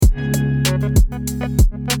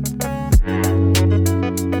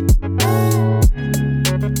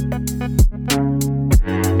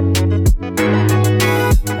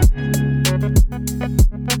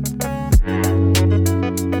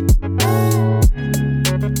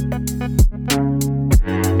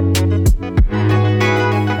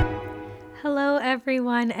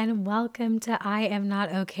everyone, and welcome to I Am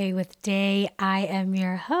Not Okay with Day. I am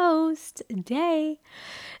your host, Day.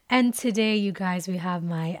 And today, you guys, we have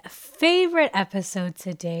my favorite episode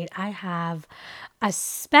to date. I have a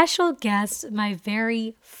special guest, my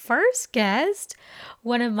very first guest,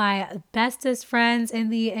 one of my bestest friends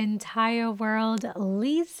in the entire world.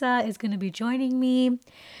 Lisa is going to be joining me.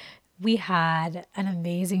 We had an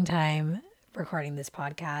amazing time recording this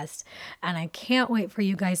podcast, and I can't wait for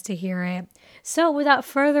you guys to hear it. So, without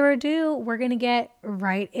further ado, we're going to get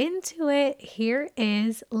right into it. Here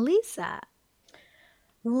is Lisa.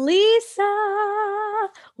 Lisa,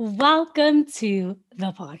 welcome to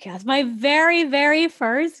the podcast. My very, very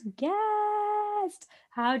first guest.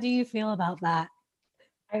 How do you feel about that?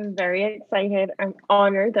 I'm very excited. I'm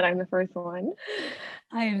honored that I'm the first one.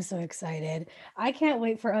 I am so excited. I can't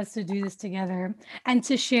wait for us to do this together and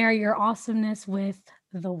to share your awesomeness with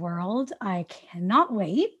the world. I cannot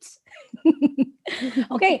wait.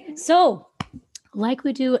 Okay, so like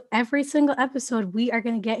we do every single episode, we are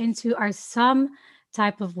going to get into our some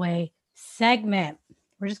type of way segment.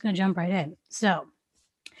 We're just going to jump right in. So,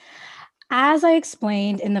 as I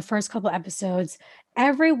explained in the first couple episodes,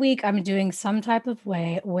 every week I'm doing some type of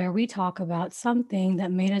way where we talk about something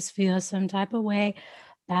that made us feel some type of way,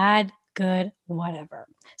 bad, good, whatever.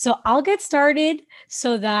 So I'll get started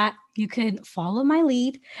so that you can follow my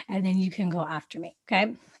lead and then you can go after me.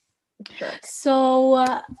 Okay. Sure.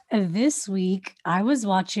 So this week I was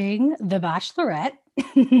watching The Bachelorette,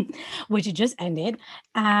 which just ended,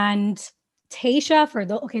 and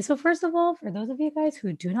Tasha. So first of all, for those of you guys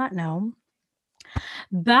who do not know,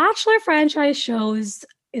 Bachelor franchise shows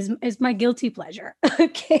is my guilty pleasure.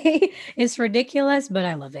 Okay. It's ridiculous, but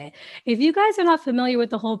I love it. If you guys are not familiar with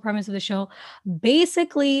the whole premise of the show,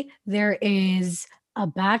 basically there is a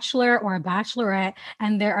bachelor or a bachelorette,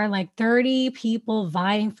 and there are like 30 people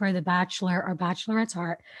vying for the bachelor or bachelorette's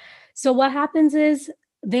heart. So what happens is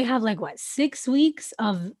they have like what 6 weeks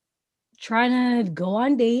of trying to go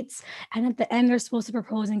on dates, and at the end they're supposed to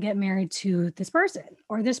propose and get married to this person,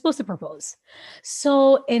 or they're supposed to propose.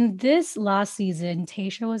 So in this last season,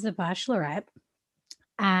 Tasha was a bachelorette,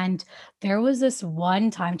 and there was this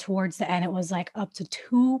one time towards the end, it was like up to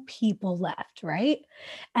two people left, right?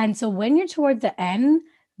 And so when you're toward the end,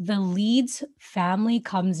 the lead's family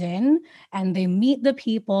comes in and they meet the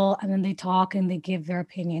people, and then they talk and they give their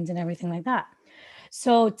opinions and everything like that.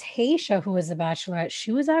 So Tasha, who was a bachelorette,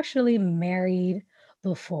 she was actually married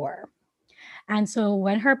before. And so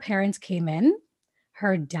when her parents came in,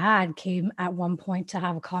 her dad came at one point to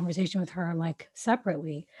have a conversation with her, like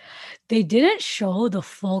separately. They didn't show the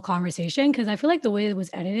full conversation because I feel like the way it was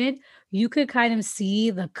edited, you could kind of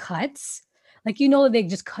see the cuts. Like, they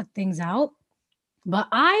just cut things out. But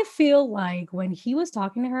I feel like when he was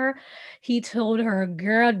talking to her, he told her,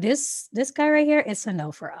 "Girl, this guy right here is a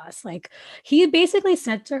no for us." Like, he basically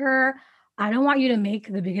said to her, "I don't want you to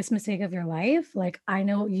make the biggest mistake of your life. Like, I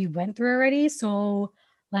know what you went through already, so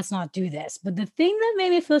let's not do this." But the thing that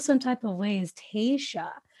made me feel some type of way is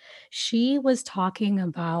Tasha. She was talking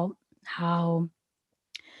about how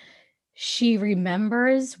she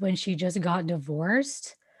remembers when she just got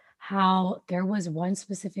divorced, how there was one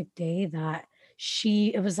specific day that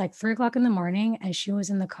it was like 3 o'clock in the morning, and she was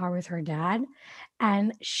in the car with her dad,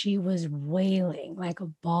 and she was wailing, like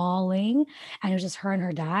bawling. And it was just her and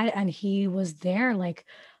her dad, and he was there, like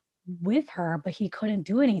with her, but he couldn't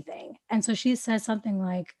do anything. And so she said something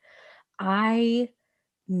like, "I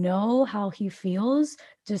know how he feels,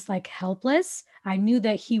 just like helpless. I knew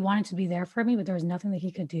that he wanted to be there for me, but there was nothing that he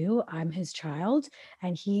could do. I'm his child,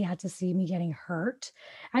 and he had to see me getting hurt,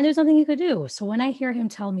 and there's nothing he could do." So when I hear him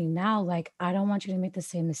tell me now, like, "I don't want you to make the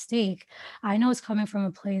same mistake," I know it's coming from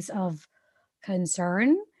a place of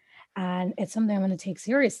concern, and it's something I'm going to take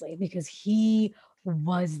seriously because he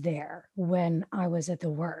was there when I was at the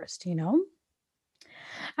worst.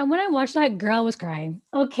 And when I watched that, girl, I was crying.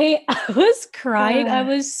 Okay, I was crying. I Ah,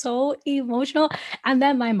 was so emotional. And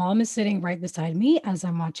then my mom is sitting right beside me as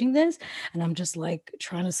I'm watching this, and I'm just like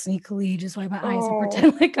trying to sneakily just wipe my eyes and oh,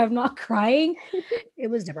 pretend like I'm not crying. It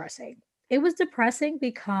was depressing. It was depressing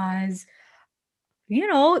because,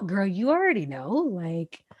 girl, you already know,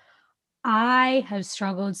 like, I have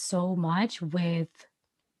struggled so much with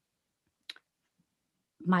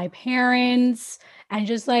my parents and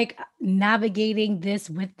just like navigating this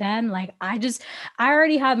with them. Like, I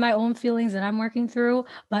already have my own feelings that I'm working through,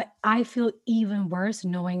 but I feel even worse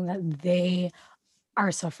knowing that they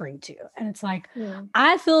are suffering too. And it's like, yeah.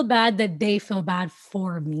 I feel bad that they feel bad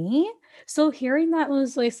for me. So hearing that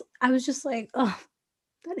was like, I was just like, oh,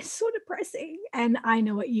 that is so depressing. And I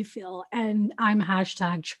know what you feel. And I'm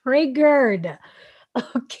hashtag triggered.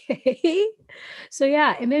 Okay. So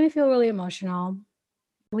yeah, it made me feel really emotional.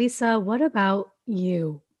 Lisa, what about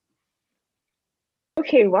you?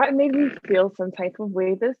 Okay, what made me feel some type of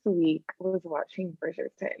way this week was watching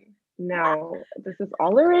Bridgerton. Now, this is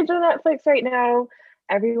all original Netflix right now.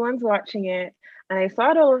 Everyone's watching it. And I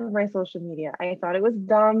saw it all over my social media. I thought it was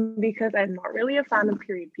dumb because I'm not really a fan of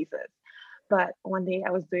period pieces. But one day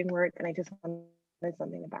I was doing work and I just wanted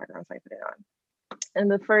something in the background, so I put it on. And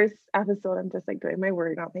the first episode, I'm just like doing my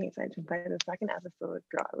work, not paying attention. By the second episode,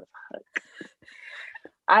 girl, I was hooked.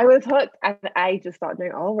 I was hooked and I just stopped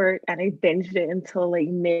doing all work and I binged it until like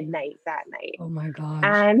midnight that night. Oh my gosh.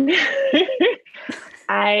 And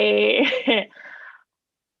I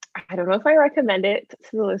I don't know if I recommend it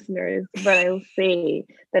to the listeners, but I will say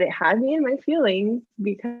that it had me in my feelings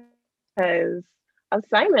because of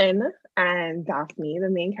Simon and Daphne, the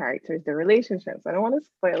main characters, their relationships. I don't want to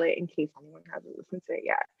spoil it in case anyone hasn't listened to it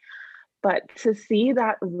yet. But to see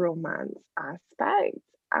that romance aspect,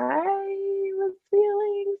 I was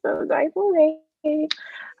feeling some type of way.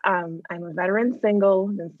 I'm a veteran single,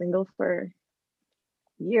 been single for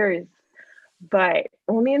years, but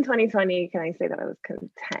only in 2020 can I say that I was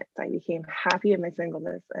content. I became happy in my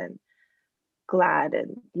singleness and glad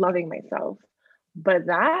and loving myself. But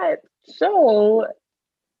that show,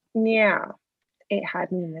 yeah, it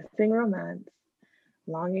had me missing romance,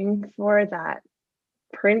 longing for that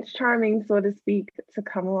Prince Charming, so to speak, to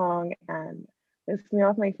come along and lift me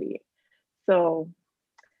off my feet. So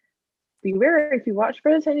beware, if you watch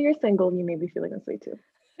for the 10 years single, you may be feeling this way too.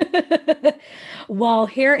 Well,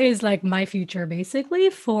 here is like my future basically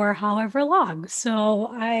for however long. So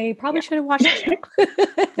I probably Yeah. should have watched the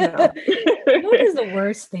No. show. You know what is the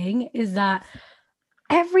worst thing is that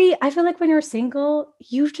I feel like when you're single,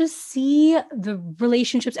 you just see the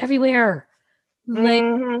relationships everywhere. Like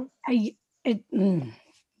Hmm. I it,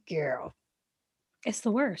 girl, it's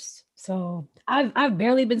the worst. So I've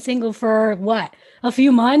barely been single for what, a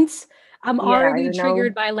few months. I'm Yeah, already you know,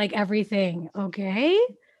 triggered by like everything. Okay.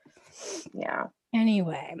 yeah.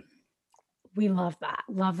 Anyway, we love that.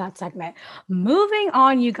 Love that segment. Moving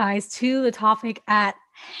on, you guys, to the topic at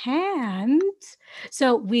hand.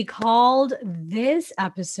 So we called this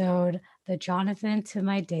episode the Jonathan to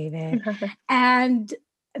my David. And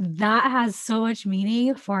that has so much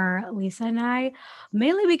meaning for Lisa and I,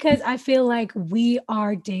 mainly because I feel like we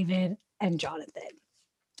are David and Jonathan.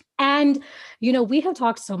 And, we have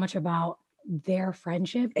talked so much about their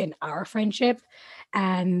friendship and our friendship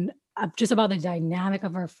and just about the dynamic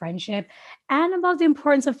of our friendship and about the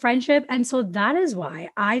importance of friendship. And so that is why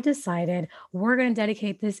I decided we're going to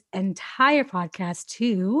dedicate this entire podcast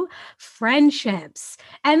to friendships.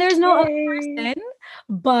 And there's no other Yay. person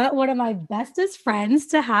but one of my bestest friends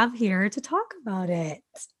to have here to talk about it.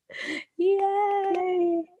 Yay.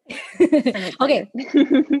 Yay. I'm excited. Okay.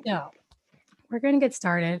 So we're going to get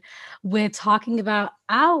started with talking about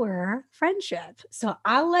our friendship. So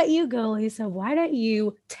I'll let you go, Lisa. Why don't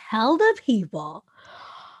you tell the people,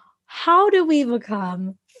 how do we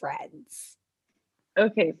become friends?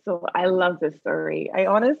 Okay, so I love this story. I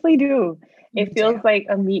honestly do. Me It too. feels like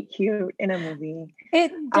a meet cute in a movie.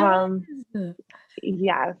 It Um, does.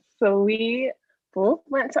 yeah, so we both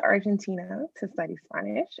went to Argentina to study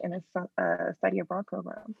Spanish in a study abroad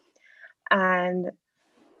program. And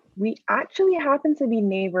we actually happened to be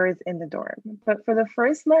neighbors in the dorm. But for the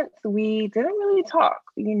first month, we didn't really talk.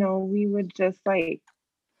 We would just like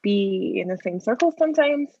be in the same circle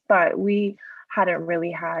sometimes, but we hadn't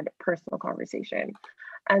really had personal conversation.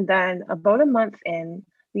 And then about a month in,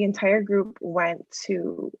 the entire group went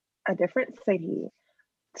to a different city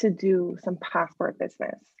to do some passport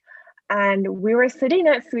business. And we were sitting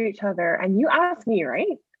next to each other, and you asked me,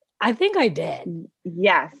 right? I think I did.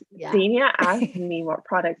 Yes, Yeah. Dania asked me what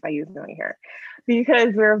products I use in my hair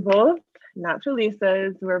because we're both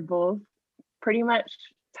naturalistas. We're both pretty much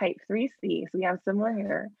type 3C, so we have similar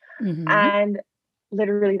hair. Mhm. And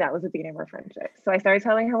literally, that was the beginning of our friendship. So I started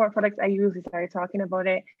telling her what products I use. We started talking about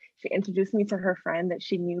it. She introduced me to her friend that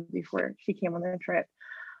she knew before she came on the trip.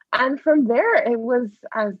 And from there, it was,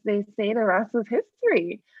 as they say, the rest was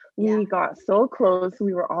history. Yeah. We got so close.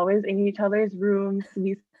 We were always in each other's rooms.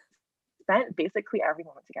 We spent basically every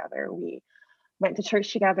moment together. We went to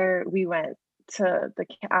church together. We went to the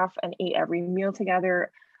cafe and ate every meal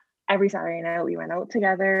together. Every Saturday night, we went out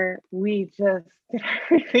together. We just did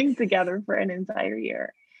everything together for an entire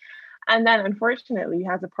year. And then, unfortunately, we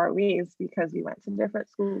had to part ways because we went to different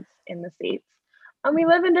schools in the States and we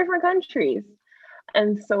live in different countries.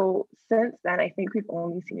 And so, since then, I think we've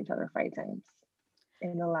only seen each other 5 times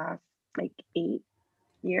in the last like 8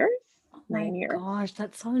 years, Oh my 9 years. gosh,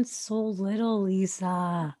 that sounds so little,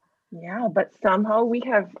 Lisa. Yeah, but somehow we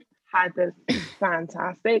have had this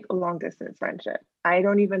fantastic long distance friendship. I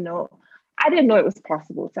don't even know. I didn't know it was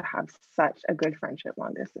possible to have such a good friendship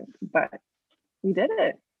long distance, but we did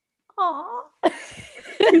it. Aw.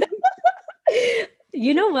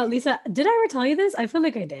 You know what, Lisa? Did I ever tell you this? I feel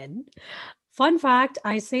like I did. Fun fact,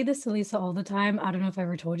 I say this to Lisa all the time. I don't know if I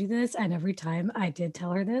ever told you this, and every time I did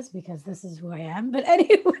tell her this because this is who I am. But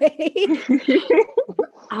anyway,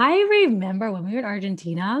 I remember when we were in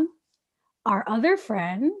Argentina, our other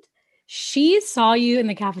friend, she saw you in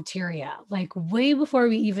the cafeteria, like way before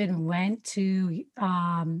we even went to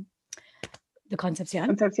the Concepcion.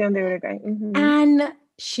 Concepcion de Uruguay. And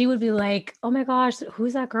she would be like, "Oh my gosh,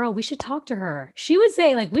 who's that girl? We should talk to her." She would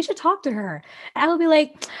say, like, "We should talk to her." And I would be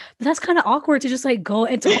like, "But that's kind of awkward to just like go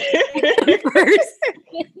and talk to her first."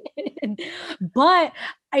 But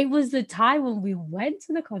it was the time when we went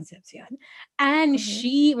to the Concepcion, and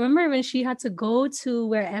she remember when she had to go to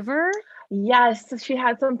wherever. Yes, she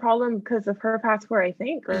had some problem because of her passport, I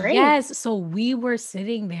think, right? Yes, so we were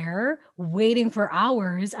sitting there waiting for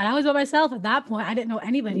hours, and I was by myself at that point. I didn't know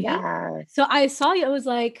anybody. Yes. So I saw you. I was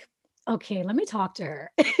like, okay, let me talk to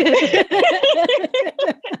her.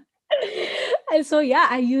 And so yeah,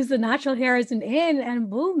 I used the natural hair as an in, and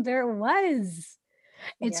boom, there it was.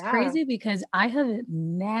 It's Yeah. crazy because I have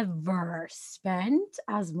never spent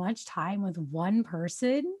as much time with one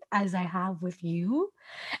person as I have with you.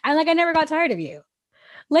 And like I never got tired of you.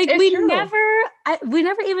 Like It's true. we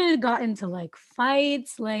never even got into like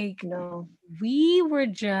fights. Like No, we were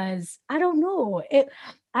just, I don't know.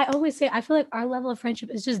 I always say I feel like our level of friendship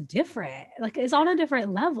is just different. Like it's on a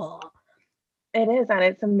different level. it is. And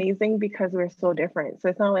it's amazing because we're so different. So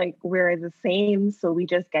it's not like we're the same. So we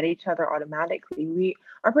just get each other automatically.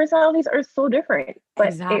 Our personalities are so different, but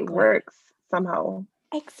it Exactly. works somehow.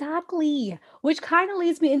 Exactly. Which kind of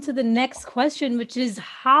leads me into the next question, which is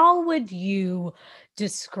how would you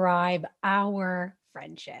describe our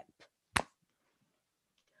friendship?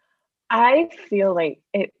 I feel like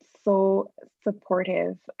it's so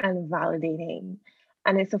supportive and validating.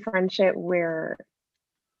 And it's a friendship where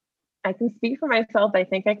I can speak for myself. I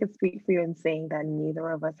think I could speak for you in saying that neither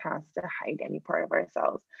of us has to hide any part of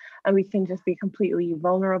ourselves. And we can just be completely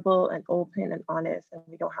vulnerable and open and honest. And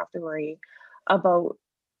we don't have to worry about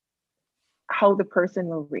how the person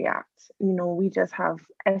will react. We just have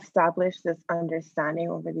established this understanding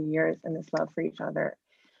over the years and this love for each other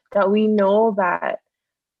that we know that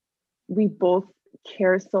we both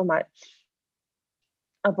care so much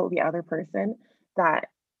about the other person that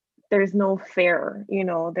there's no fear,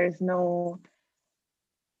 there's no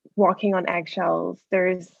walking on eggshells.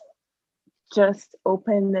 There's just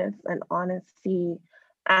openness and honesty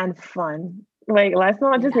and fun. Like, let's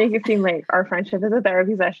not just Yeah. make it seem like our friendship is a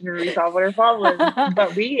therapy session where we solve our problems,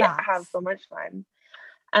 but we have Facts. so much fun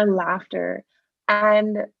and laughter.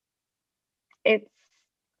 And it's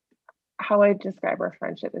how I describe our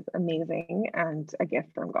friendship is amazing and a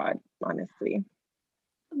gift from God, honestly.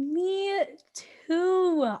 Me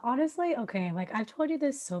too. Honestly, okay, like I've told you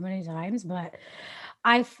this so many times, but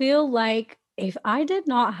I feel like if I did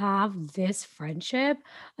not have this friendship,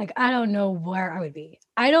 like I don't know where I would be.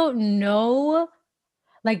 I don't know.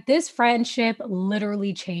 Like this friendship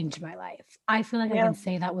literally changed my life. I feel like I Yeah, can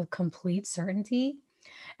say that with complete certainty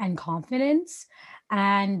and confidence.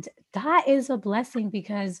 And that is a blessing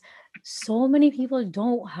because so many people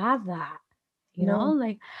don't have that. no,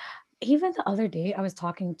 Like even the other day, I was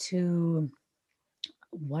talking to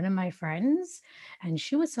one of my friends, and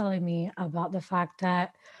she was telling me about the fact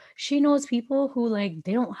that she knows people who like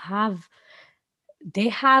they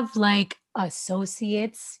have like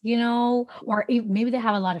associates, or maybe they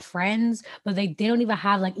have a lot of friends, but they don't even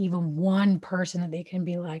have like even one person that they can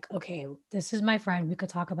be like, okay, this is my friend. We could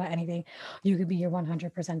talk about anything. You could be your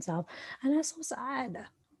 100% self. And that's so sad.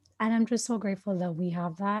 And I'm just so grateful that we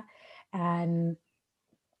have that. And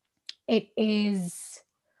it is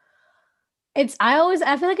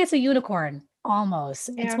I feel like it's a unicorn almost.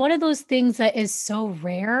 It's yeah, one of those things that is so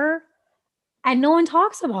rare and no one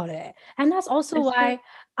talks about it. And that's also it's true. why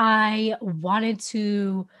I wanted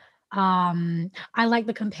to I like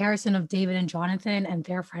the comparison of David and Jonathan and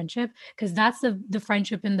their friendship because that's the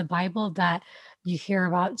friendship in the Bible that you hear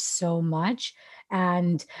about so much.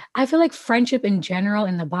 And I feel like friendship in general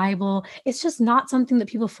in the Bible, it's just not something that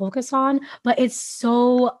people focus on, but it's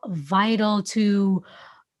so vital to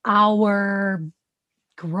our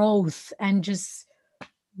growth and just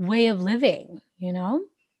way of living.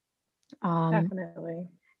 Um, Definitely.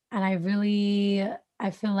 and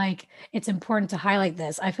I feel like it's important to highlight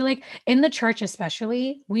this. I feel like in the church,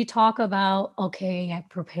 especially, we talk about, okay, I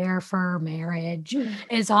prepare for marriage.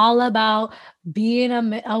 It's all about being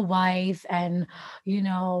a wife and, you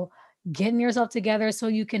know, getting yourself together so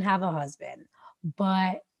you can have a husband.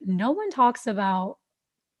 But no one talks about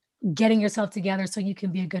getting yourself together so you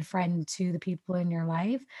can be a good friend to the people in your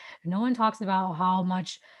life. No one talks about how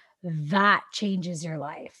much that changes your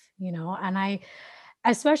life, you know? And I,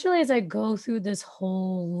 especially as I go through this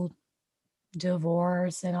whole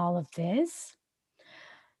divorce and all of this,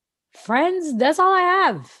 friends, that's all I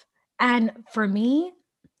have. And for me,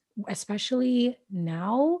 especially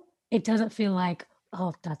now, it doesn't feel like,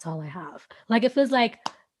 oh, that's all I have. Like it feels like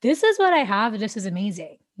this is what I have. This is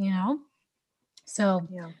amazing, you know? So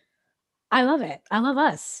Yeah. I love it. I love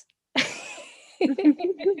us.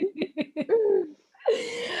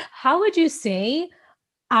 How would you say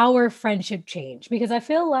our friendship changed? Because I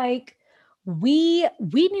feel like we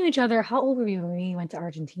knew each other. How old were we when we went to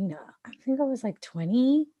Argentina? I think I was like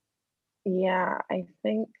 20. Yeah, I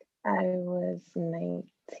think I was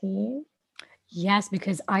 19. Yes,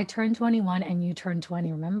 because I turned 21 and you turned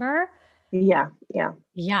 20, remember? Yeah, yeah.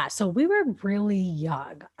 Yeah, so we were really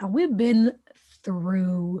young and we've been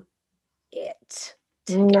through it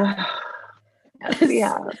together. Yes, we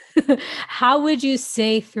have. How would you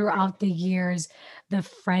say throughout the years the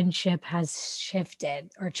friendship has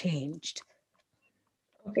shifted or changed?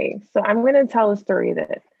 Okay, so I'm going to tell a story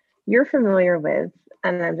that you're familiar with,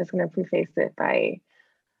 and I'm just going to preface it by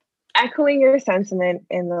echoing your sentiment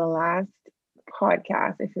in the last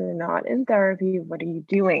podcast. If you're not in therapy, what are you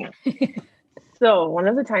doing? So, one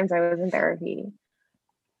of the times I was in therapy,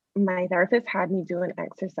 my therapist had me do an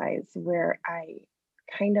exercise where I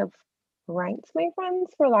kind of ranked my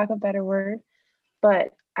friends, for lack of a better word,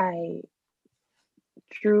 but I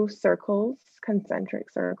drew circles,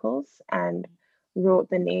 concentric circles, and wrote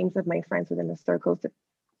the names of my friends within the circles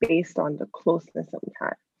based on the closeness that we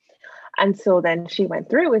had. And so then she went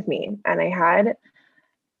through it with me, and I had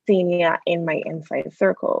Xenia in my inside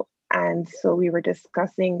circle. And so we were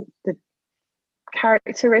discussing the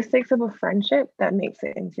characteristics of a friendship that makes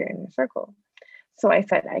it into your inner circle. So I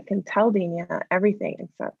said, I can tell Dania everything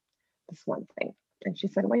except this one thing. And she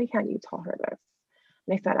said, why can't you tell her this?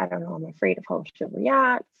 And I said, I don't know, I'm afraid of how she'll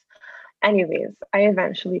react. Anyways, I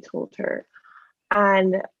eventually told her,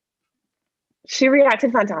 and she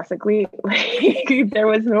reacted fantastically. Like, there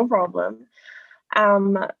was no problem.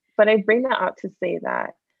 But I bring that up to say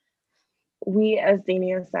that we, as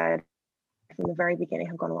Dania said, from the very beginning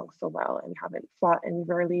have gone along so well and we haven't fought and we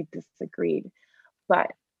rarely disagreed.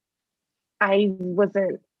 But I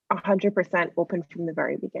wasn't 100% open from the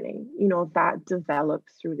very beginning. You know, that developed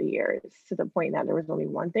through the years to the point that there was only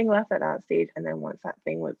one thing left at that stage. And then once that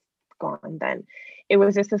thing was gone, then it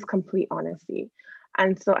was just this complete honesty.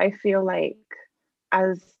 And so I feel like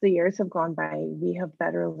as the years have gone by, we have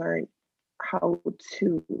better learned how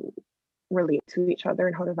to relate to each other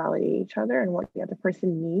and how to validate each other and what the other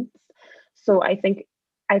person needs. So I think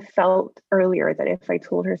I felt earlier that if I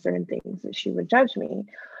told her certain things that she would judge me,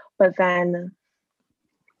 but then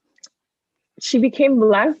she became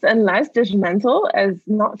less and less judgmental, as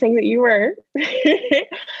not saying that you were.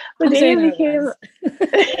 But I'm saying Dania that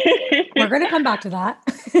became we're gonna come back to that.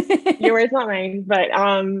 your words, not mine. But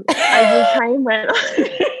as the time went on,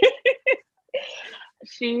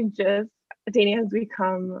 Dania has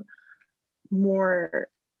become more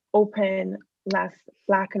open, less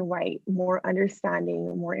black and white, more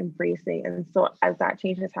understanding, more embracing. And so as that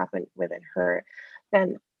change has happened within her,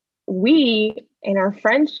 then we in our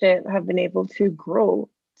friendship have been able to grow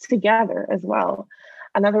together as well.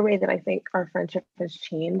 Another way that I think our friendship has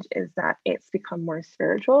changed is that it's become more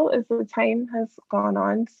spiritual as the time has gone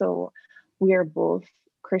on. So we are both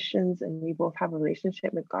Christians and we both have a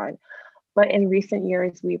relationship with God. But in recent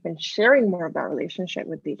years, we've been sharing more of that relationship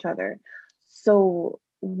with each other. So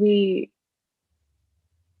we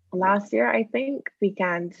last year, I think,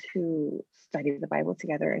 began to study the Bible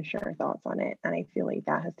together and share our thoughts on it. And I feel like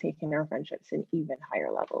that has taken our friendships to an even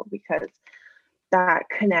higher level because that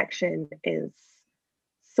connection is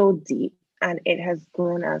so deep and it has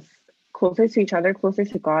grown us closer to each other, closer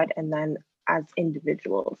to God, and then as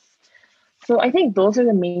individuals. So I think those are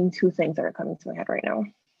the main two things that are coming to my head right now.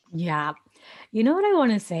 Yeah. You know what I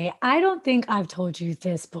want to say? I don't think I've told you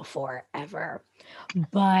this before ever,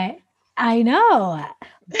 but I know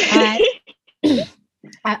that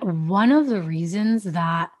one of the reasons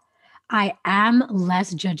that I am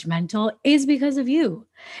less judgmental is because of you.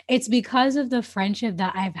 It's because of the friendship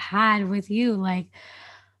that I've had with you. Like,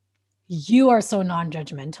 you are so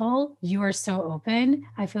non-judgmental. You are so open.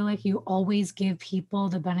 I feel like you always give people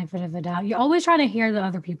the benefit of the doubt. You're always trying to hear the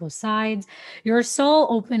other people's sides. You're so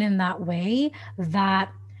open in that way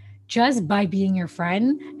that just by being your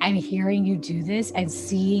friend and hearing you do this and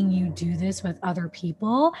seeing you do this with other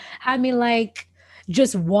people had me like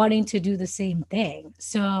just wanting to do the same thing.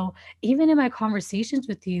 So even in my conversations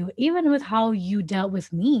with you, even with how you dealt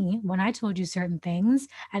with me when I told you certain things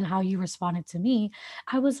and how you responded to me,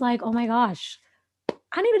 I was like, oh my gosh,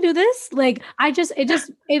 I need to do this. Like,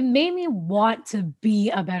 it made me want to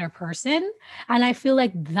be a better person. And I feel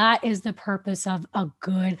like that is the purpose of a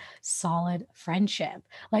good, solid friendship.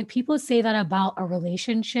 Like, people say that about a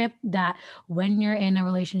relationship, that when you're in a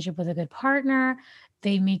relationship with a good partner,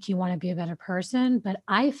 they make you want to be a better person. But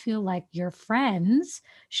I feel like your friends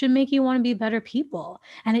should make you want to be better people.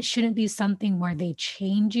 And it shouldn't be something where they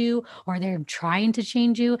change you or they're trying to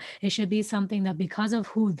change you. It should be something that because of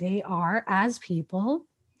who they are as people,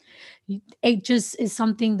 it just is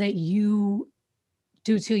something that you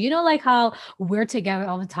do too. You know, like how we're together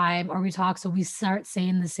all the time or we talk, so we start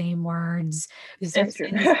saying the same words, we start It's true.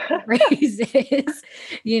 saying the same phrases.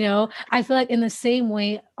 You know, I feel like in the same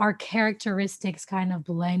way, our characteristics kind of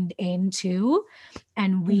blend into,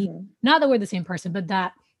 and we, Mhm. not that we're the same person, but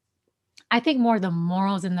that I think more the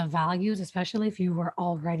morals and the values, especially if you were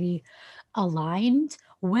already aligned,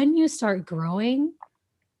 when you start growing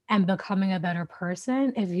and becoming a better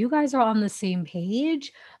person, if you guys are on the same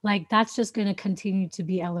page, like that's just going to continue to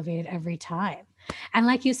be elevated every time. And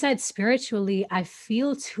like you said, spiritually, I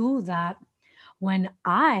feel too that when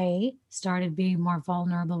I started being more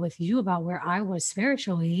vulnerable with you about where I was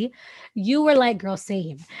spiritually, you were like, girl,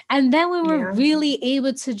 same. And then we were Yeah. really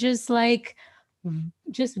able to just like,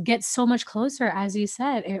 just get so much closer. As you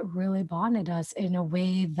said, it really bonded us in a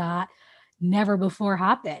way that never before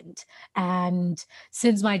happened. And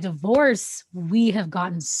since my divorce, we have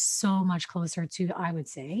gotten so much closer to, I would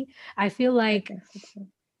say. I feel I like, think so too.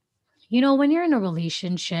 you know, when you're in a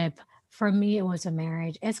relationship, for me, it was a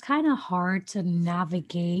marriage. It's kind of hard to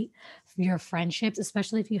navigate your friendships,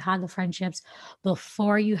 especially if you had the friendships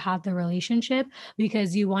before you had the relationship,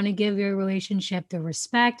 because you want to give your relationship the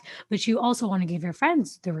respect, but you also want to give your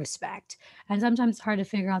friends the respect. And sometimes it's hard to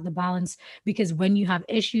figure out the balance because when you have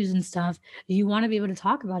issues and stuff, you want to be able to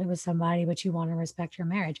talk about it with somebody, but you want to respect your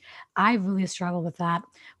marriage. I really struggle with that,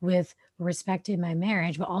 with respecting my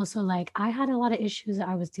marriage, but also like I had a lot of issues that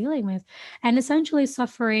I was dealing with and essentially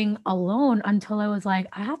suffering alone until I was like,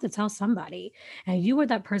 I have to tell somebody. And you were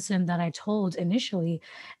that person that I told initially.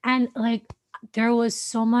 And like, there was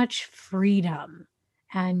so much freedom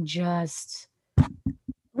and just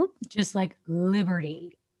like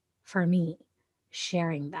liberty for me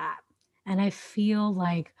sharing that. And I feel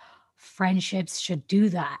like friendships should do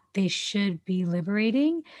that. They should be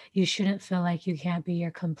liberating. You shouldn't feel like you can't be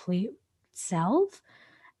your complete self.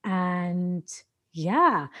 And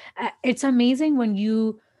yeah, it's amazing when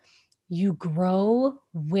you grow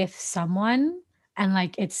with someone and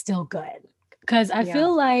like it's still good. Cuz I Yeah.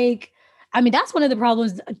 feel like, I mean, that's one of the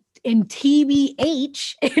problems in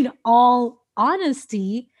TBH, in all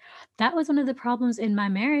honesty. That was one of the problems in my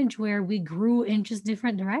marriage where we grew in just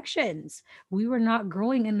different directions. We were not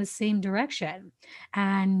growing in the same direction.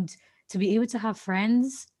 And to be able to have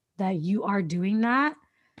friends that you are doing that,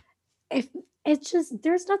 if it's just,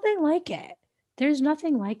 there's nothing like it. There's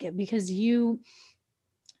nothing like it because you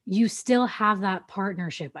still have that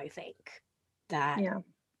partnership, I think, that Yeah.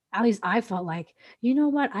 at least I felt like, you know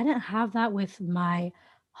what, I didn't have that with my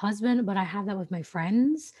husband, but I have that with my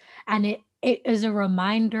friends. And it is a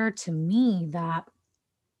reminder to me that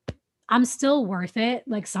I'm still worth it.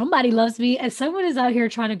 Like somebody loves me and someone is out here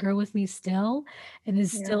trying to grow with me still and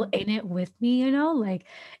is still Yeah. in it with me, you know? Like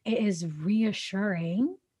it is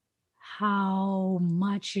reassuring how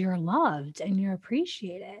much you're loved and you're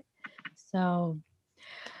appreciated. So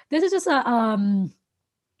this is just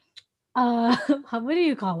what do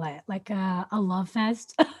you call it? Like a love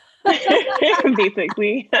fest.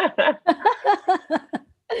 Basically.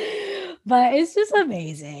 But it's just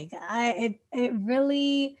amazing. It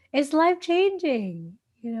really, it's life changing,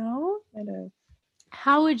 you know? It is.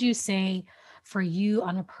 How would you say for you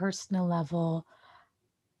on a personal level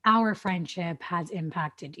our friendship has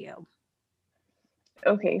impacted you?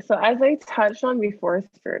 Okay, so as I touched on before,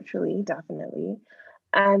 spiritually, definitely,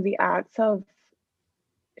 and the acts of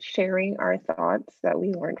sharing our thoughts that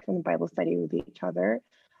we learned from the Bible study with each other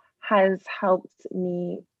has helped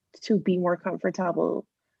me to be more comfortable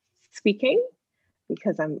speaking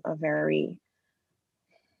because I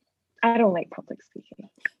don't like public speaking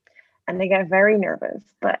and I get very nervous.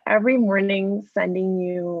 But every morning, sending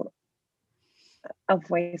you a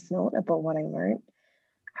voice note about what I learned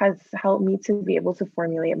has helped me to be able to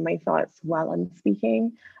formulate my thoughts while I'm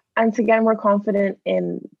speaking and to get more confident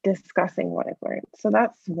in discussing what I've learned. So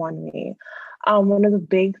that's one way. One of the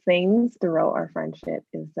big things throughout our friendship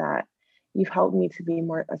is that you've helped me to be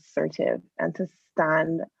more assertive and to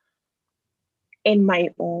stand in my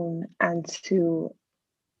own and to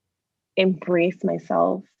embrace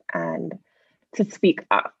myself and to speak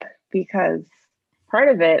up, because part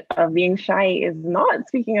of it of being shy is not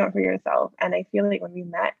speaking up for yourself. And I feel like when we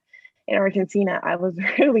met in Argentina, I was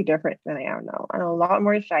really different than I am now. I'm a lot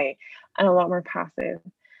more shy and a lot more passive.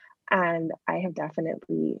 And I have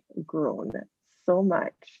definitely grown so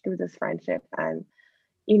much through this friendship. And,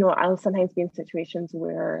 I'll sometimes be in situations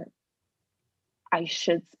where I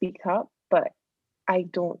should speak up, but I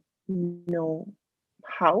don't know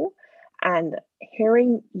how. And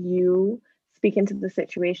hearing you speak into the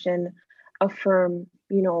situation, affirm,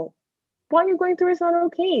 what you're going through is not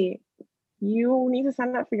okay. You need to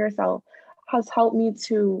stand up for yourself, has helped me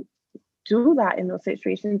to do that in those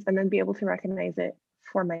situations and then be able to recognize it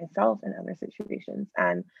for myself in other situations.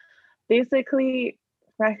 And basically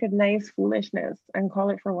recognize foolishness and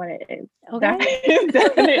call it for what it is. Okay. That is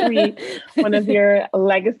definitely one of your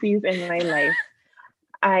legacies in my life.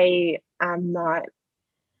 I am not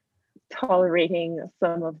tolerating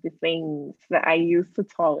some of the things that I used to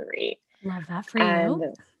tolerate. Love that for And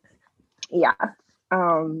you. yeah.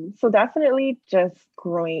 So definitely just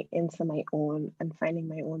growing into my own and finding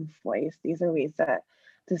my own voice. These are ways that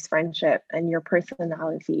this friendship and your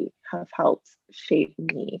personality have helped shape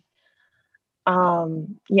me.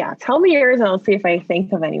 Yeah, tell me yours and I'll see if I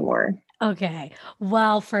think of any more. Okay.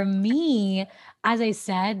 Well, for me, as I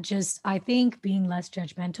said, just I think being less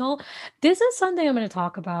judgmental. This is something I'm going to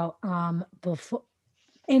talk about before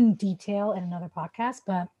in detail in another podcast,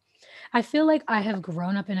 but I feel like I have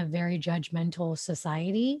grown up in a very judgmental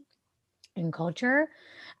society and culture.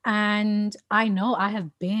 And I know I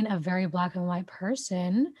have been a very black and white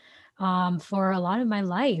person for a lot of my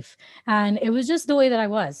life. And it was just the way that I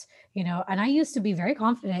was, and I used to be very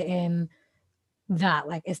confident in that,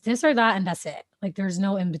 like, it's this or that, and that's it. Like, there's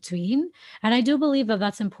no in between. And I do believe that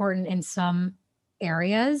that's important in some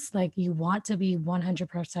areas. Like, you want to be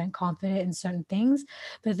 100% confident in certain things,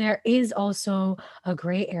 but there is also a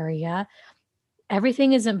gray area.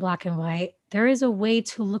 Everything isn't black and white. There is a way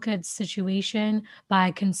to look at situation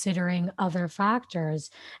by considering other factors.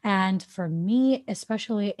 And for me,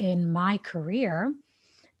 especially in my career,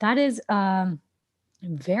 that is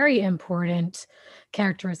very important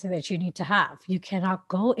characteristic that you need to have. You cannot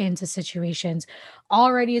go into situations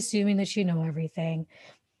already assuming that you know everything.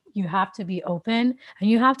 You have to be open and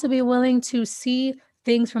you have to be willing to see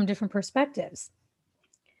things from different perspectives.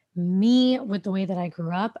 Me, with the way that I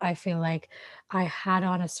grew up, I feel like I had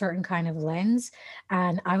on a certain kind of lens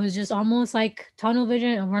and I was just almost like tunnel vision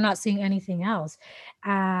and we're not seeing anything else.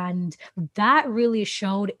 And that really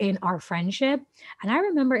showed in our friendship. And I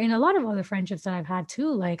remember in a lot of other friendships that I've had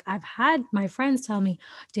too, like I've had my friends tell me,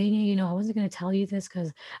 Dania, I wasn't going to tell you this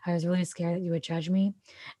because I was really scared that you would judge me.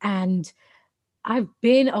 And I've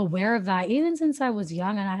been aware of that even since I was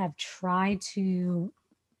young, and I have tried to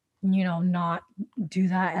not do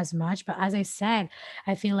that as much. But as I said,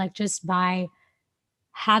 I feel like just by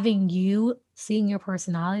having you, seeing your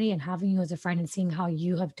personality and having you as a friend and seeing how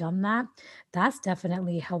you have done that, that's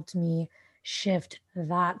definitely helped me shift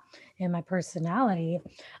that in my personality,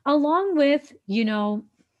 along with,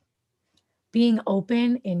 being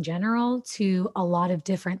open in general to a lot of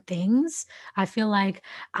different things. I feel like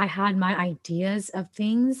I had my ideas of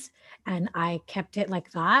things and I kept it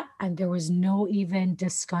like that. And there was no even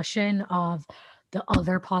discussion of the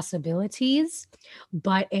other possibilities.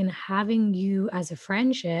 But in having you as a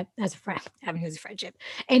friendship, as a friend, having you as a friendship,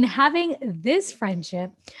 and having this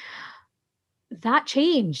friendship, that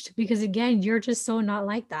changed because again, you're just so not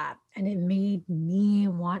like that. And it made me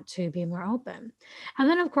want to be more open. And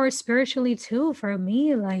then, of course, spiritually too, for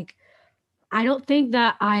me, like, I don't think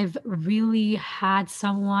that I've really had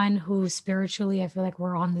someone who spiritually, I feel like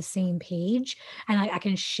we're on the same page and like I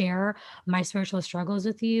can share my spiritual struggles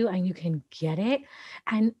with you and you can get it.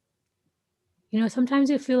 And, sometimes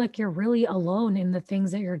you feel like you're really alone in the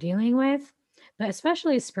things that you're dealing with. But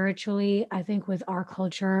especially spiritually, I think with our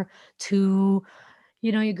culture too,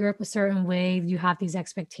 you grew up a certain way, you have these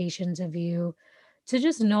expectations of you. To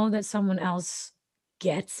just know that someone else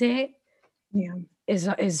gets it Yeah.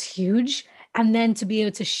 is huge. And then to be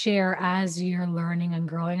able to share as you're learning and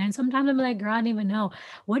growing. And sometimes I'm like, girl, I don't even know.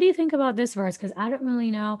 What do you think about this verse? Because I don't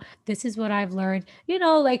really know. This is what I've learned.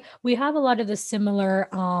 Like we have a lot of the similar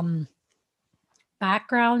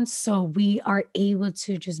background so we are able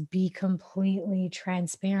to just be completely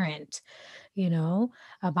transparent, you know,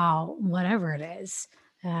 about whatever it is.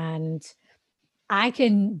 And I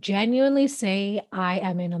can genuinely say I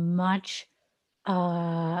am in a much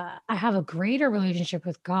I have a greater relationship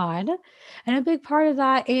with God. And a big part of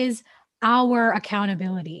that is our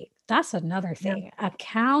accountability. That's another Yeah, thing,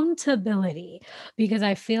 accountability, because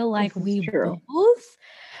I feel like this is true.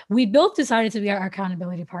 we both decided to be our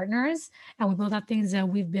accountability partners, and we both have things that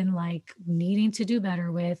we've been like needing to do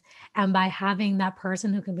better with. And by having that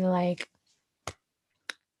person who can be like,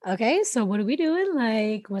 okay, so what are we doing?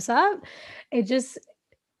 Like, what's up? It just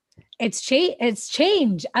it's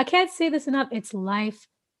change. I can't say this enough. It's life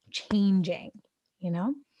changing, you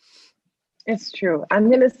know? It's true. I'm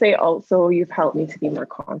gonna say also you've helped me to be more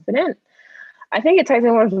confident. I think it ties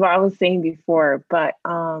in with what I was saying before, but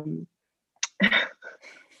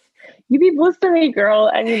you be boosting me, girl.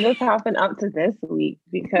 I mean, this happened up to this week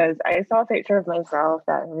because I saw a picture of myself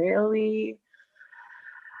that really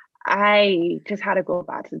I just had to go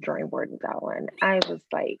back to the drawing board with that one. I was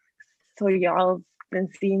like, so y'all been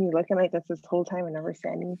seeing me looking like this whole time and never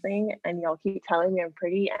said anything, and y'all keep telling me I'm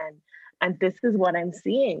pretty, and this is what I'm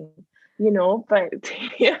seeing, you know. But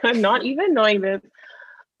yeah, not even knowing this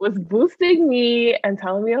was boosting me and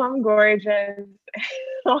telling me how I'm gorgeous,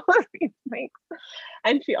 all of these things.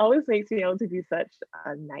 And she always makes me out to be such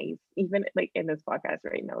a nice, even like in this podcast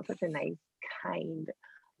right now, such a nice, kind,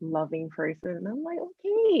 loving person. And I'm like,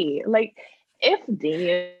 okay, like if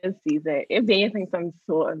Damien sees it, if Damien thinks I'm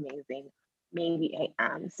so amazing, maybe I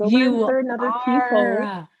am. So when You certain other people,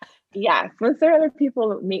 are. yes, when certain other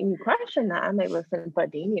people make me question that, I'm like, listen,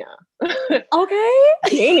 but Dania, Okay.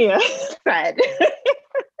 Dania said.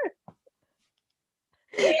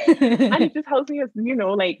 And it just helps me, you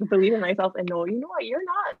know, like believe in myself and know, you know what, you're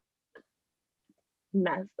not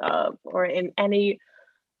messed up or in any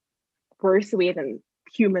worse way than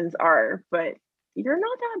humans are, but you're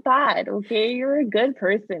not that bad, okay? You're a good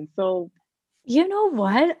person. So You know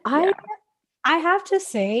what? I yeah. I have to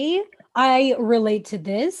say I relate to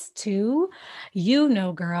this too. You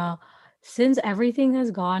know, girl, since everything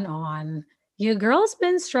has gone on, your girl's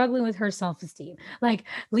been struggling with her self-esteem. Like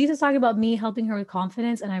Lisa's talking about me helping her with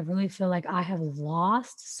confidence, and I really feel like I have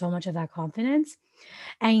lost so much of that confidence.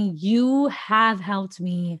 And you have helped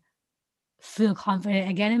me feel confident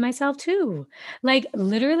again in myself too. Like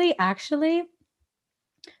literally, actually,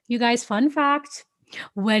 you guys, fun fact,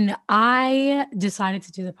 when I decided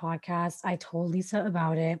to do the podcast, I told Lisa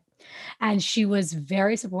about it and she was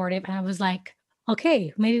very supportive. And I was like,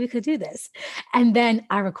 okay, maybe we could do this. And then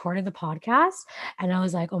I recorded the podcast and I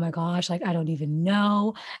was like, oh my gosh, like I don't even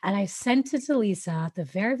know. And I sent it to Lisa, the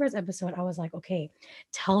very first episode. I was like, okay,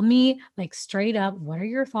 tell me like straight up, what are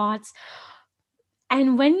your thoughts?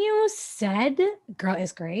 And when you said, girl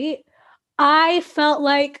is great, I felt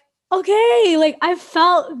like, okay, like I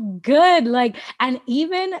felt good. Like, and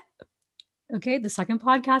even, okay, the second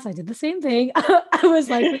podcast, I did the same thing. I was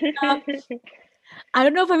like, I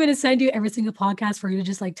don't know if I'm going to send you every single podcast for you to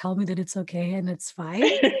just like tell me that it's okay and it's fine.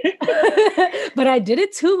 But I did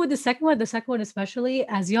it too with the second one, especially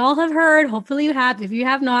as y'all have heard. Hopefully you have. If you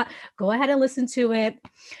have not, go ahead and listen to it.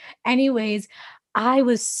 Anyways, I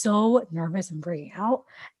was so nervous and breaking out.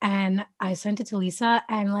 And I sent it to Lisa.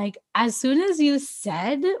 And like, as soon as you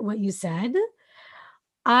said what you said,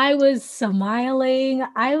 I was smiling.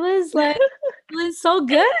 I was like, it was so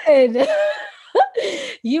good.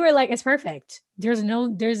 You were like, it's perfect. There's no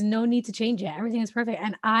need to change it. Everything is perfect.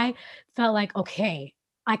 And I felt like, okay,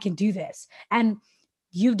 I can do this. And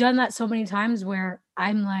you've done that so many times where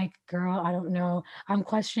I'm like, girl, I don't know. I'm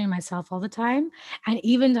questioning myself all the time. And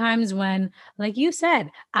even times when, like you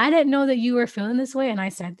said, I didn't know that you were feeling this way and I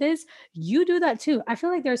said this, you do that too. I feel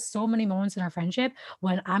like there's so many moments in our friendship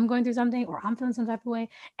when I'm going through something or I'm feeling some type of way,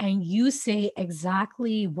 and you say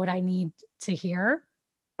exactly what I need to hear.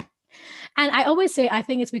 And I always say, I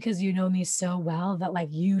think it's because you know me so well that like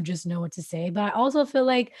you just know what to say. But I also feel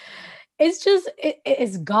like it's just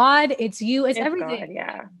it's God, it's you, it's It's God, everything.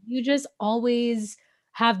 yeah. You just always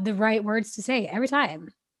have the right words to say every time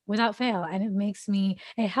without fail. And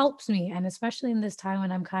it helps me. And especially in this time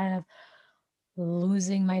when I'm kind of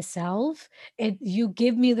losing myself, you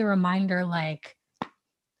give me the reminder like,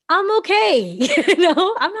 I'm okay. You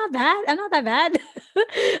know, I'm not bad. I'm not that bad.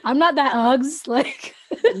 I'm not that Uggs. Like,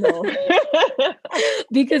 No.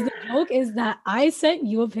 because the joke is that I sent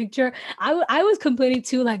you a picture. I was complaining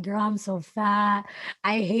too, like, girl, I'm so fat.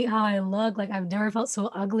 I hate how I look. Like, I've never felt so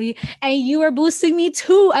ugly. And you were boosting me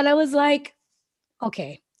too. And I was like,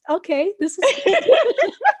 okay, okay, this is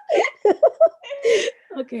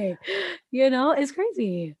okay. You know, it's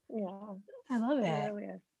crazy. Yeah. I love It it. really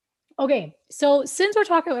is. Okay, so since we're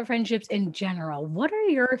talking about friendships in general, what are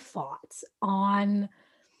your thoughts on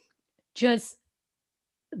just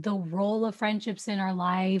the role of friendships in our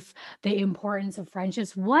life, the importance of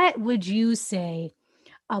friendships? What would you say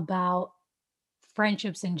about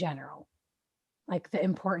friendships in general? Like the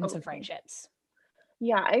importance of Okay. friendships?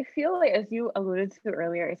 Yeah, I feel like as you alluded to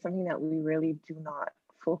earlier, it's something that we really do not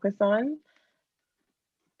focus on,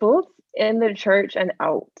 both in the church and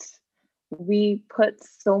out. We put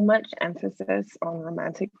so much emphasis on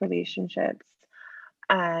romantic relationships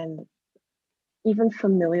and even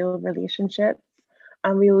familial relationships,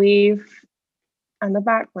 and we leave on the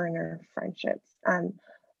back burner friendships. And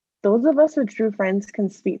those of us with true friends can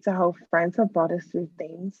speak to how friends have brought us through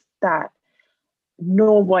things that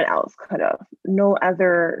no one else could have, no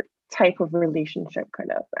other type of relationship could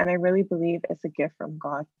have. And I really believe it's a gift from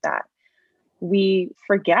God that we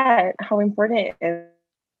forget how important it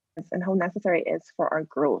is and how necessary it is for our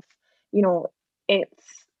growth. You know, it's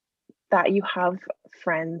that you have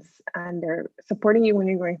friends and they're supporting you when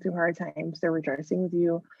you're going through hard times, they're rejoicing with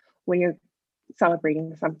you when you're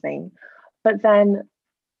celebrating something. But then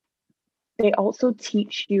they also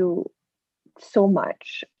teach you so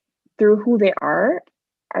much through who they are,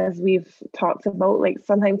 as we've talked about. Like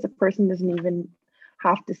sometimes a person doesn't even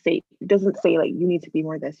have to say, doesn't say like you need to be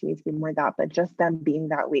more this, you need to be more that, but just them being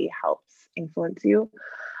that way helps influence you.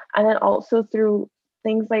 And then also through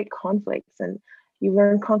things like conflicts, and you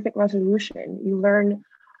learn conflict resolution, you learn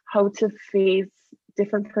how to face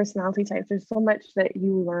different personality types. There's so much that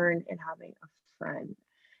you learn in having a friend,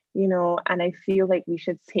 you know, and I feel like we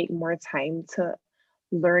should take more time to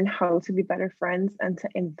learn how to be better friends and to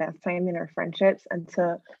invest time in our friendships and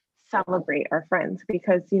to celebrate our friends,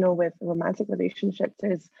 because you know with romantic relationships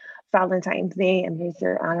there's Valentine's Day and there's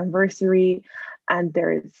their anniversary, and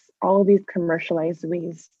there's all of these commercialized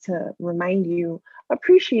ways to remind you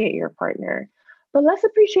appreciate your partner. But let's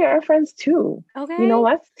appreciate our friends too. You know,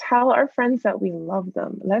 Okay. let's tell our friends that we love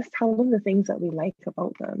them, let's tell them the things that we like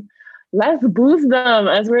about them, let's boost them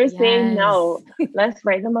as we're saying now. Yes. Let's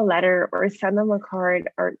write them a letter or send them a card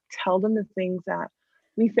or tell them the things that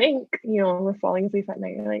we think, you know, we're falling asleep at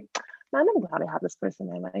night. You're like, man, I'm glad I have this person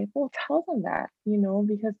in my life. Well, tell them that, you know,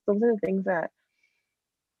 because those are the things that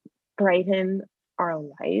brighten our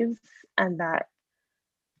lives and that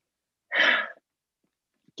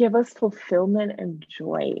give us fulfillment and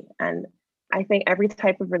joy. And I think every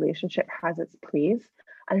type of relationship has its place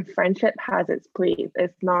and friendship has its place.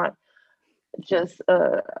 It's not just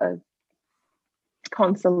a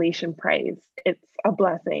consolation prize. It's a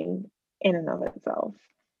blessing in and of itself.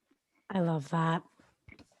 I love that.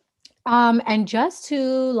 And just to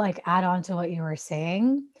like add on to what you were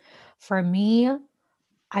saying, for me,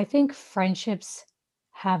 I think friendships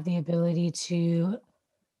have the ability to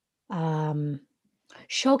um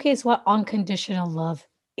showcase what unconditional love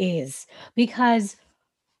is, because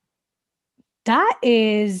that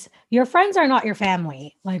is, your friends are not your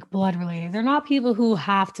family, like blood related. They're not people who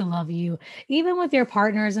have to love you. Even with your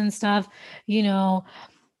partners and stuff, you know,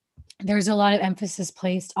 there's a lot of emphasis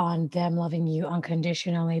placed on them loving you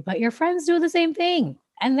unconditionally, but your friends do the same thing.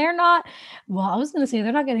 And they're not, well, I was going to say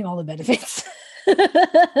they're not getting all the benefits.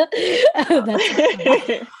 That's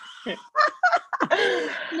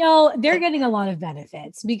no, they're getting a lot of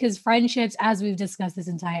benefits because friendships, as we've discussed this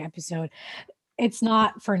entire episode, it's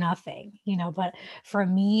not for nothing, you know. But for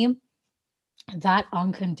me, that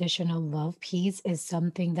unconditional love piece is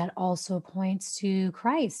something that also points to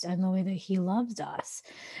Christ and the way that he loves us.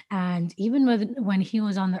 And even when he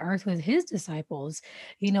was on the earth with his disciples,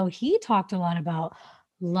 you know, he talked a lot about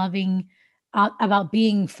loving, about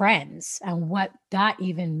being friends and what that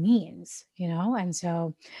even means, you know. And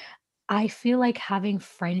so I feel like having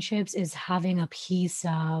friendships is having a piece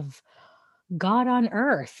of God on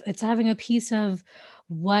earth. It's having a piece of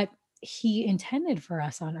what he intended for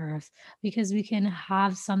us on earth, because we can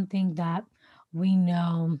have something that we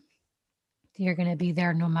know you're going to be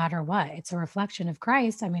there no matter what. It's a reflection of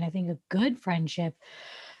Christ. I mean, I think a good friendship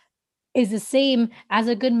is the same as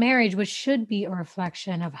a good marriage, which should be a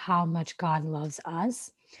reflection of how much God loves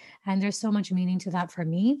us. And there's so much meaning to that for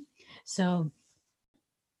me. So,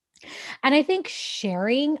 and I think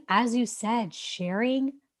sharing, as you said,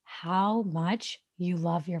 sharing how much you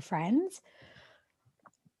love your friends,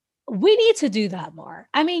 we need to do that more.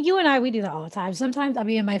 I mean, you and I, we do that all the time. Sometimes I'll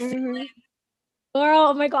be in my Mhm. girl,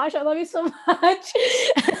 oh my gosh, I love you so much.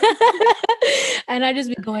 And I just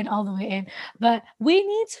be going all the way in. But we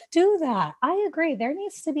need to do that. I agree. There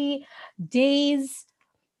needs to be days,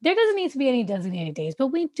 there doesn't need to be any designated days, but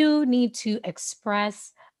we do need to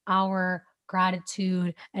express our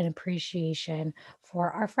gratitude and appreciation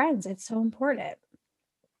for our friends. It's so important.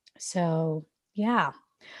 So, yeah.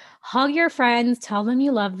 Hug your friends, tell them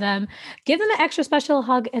you love them, give them an extra special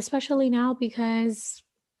hug, especially now because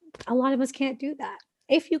a lot of us can't do that.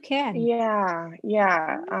 If you can. Yeah.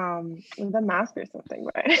 With a mask or something,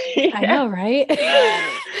 but I yeah. know, right?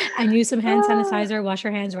 And use some hand sanitizer, wash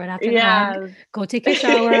your hands right after the hug, Yes. go take a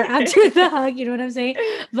shower after the hug, you know what I'm saying?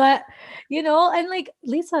 But, and like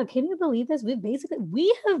Lisa, can you believe this?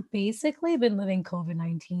 We have basically been living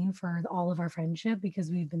COVID-19 for all of our friendship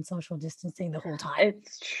because we've been social distancing the whole time.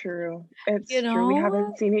 It's true. You It's true. We know?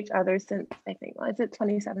 haven't seen each other since, I think, was it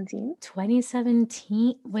 2017?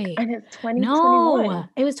 2017. Wait, And it's no, 2021.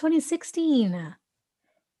 it was 2016.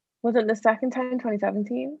 Was it the second time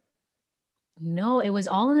 2017? No, it was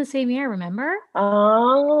all in the same year, remember?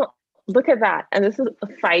 Oh, look at that. And this is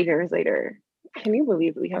 5 years later. Can you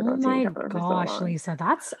believe we have Oh not seen each my other for so gosh, long? Lisa,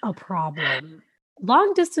 that's a problem.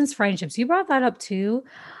 Long distance friendships, you brought that up too.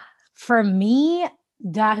 For me,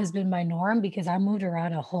 that has been my norm because I moved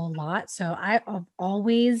around a whole lot. So I've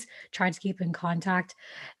always tried to keep in contact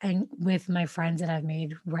and with my friends that I've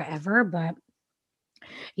made wherever. But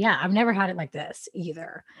yeah, I've never had it like this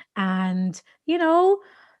either. And,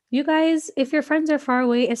 you guys, if your friends are far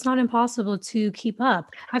away, it's not impossible to keep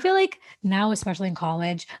up. I feel like now, especially in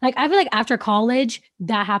college, like I feel like after college,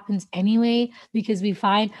 that happens anyway, because we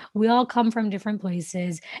all come from different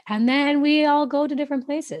places and then we all go to different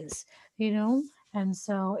places, you know? And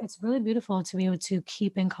so it's really beautiful to be able to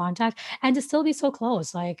keep in contact and to still be so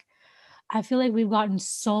close. Like, I feel like we've gotten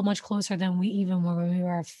so much closer than we even were when we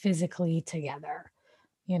were physically together,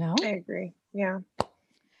 you know? I agree. Yeah.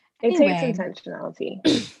 It takes Anyway,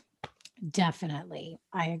 intentionality. definitely.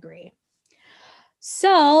 I agree.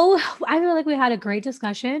 So I feel like we had a great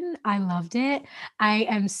discussion. I loved it. I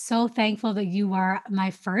am so thankful that you are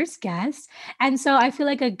my first guest. And so I feel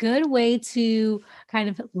like a good way to kind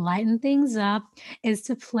of lighten things up is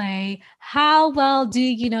to play How Well Do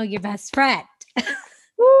You Know Your Best Friend? Okay.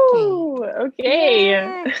 Woo! Okay.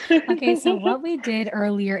 Yay. Okay, so what we did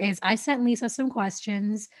earlier is I sent Lisa some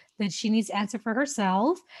questions that she needs to answer for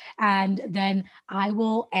herself, and then I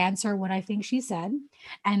will answer what I think she said,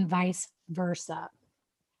 and vice versa.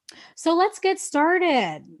 So let's get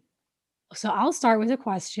started. So I'll start with a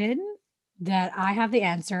question that I have the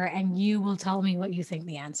answer, and you will tell me what you think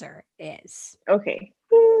the answer is. Okay.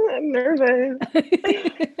 I'm nervous.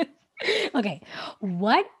 Okay.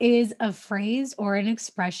 What is a phrase or an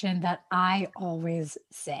expression that I always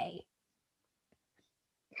say?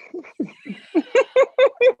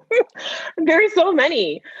 There are so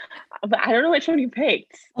many, but I don't know which one you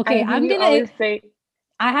picked. Okay, I think you always say,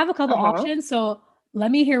 I have a couple uh-huh. options, so let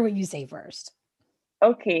me hear what you say first.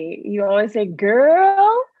 Okay, you always say,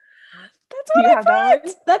 girl. That's Do what you I have that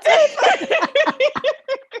put. That's what I put.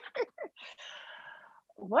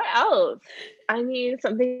 What else? I mean,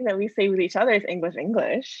 something that we say with each other is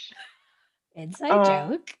English. Inside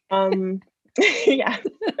joke. Yeah.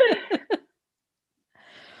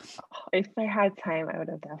 If I had time, I would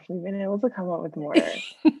have definitely been able to come up with more.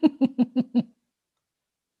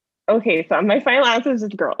 Okay, so my final answer is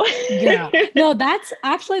just girl. Girl. No, that's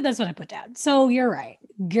what I put down. So you're right.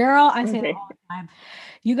 Girl, I say that Okay. all the time.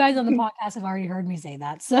 You guys on the podcast have already heard me say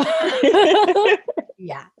that. So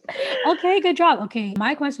yeah. Okay, good job. Okay,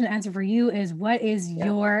 my question to answer for you is what is Yeah.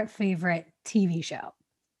 your favorite TV show?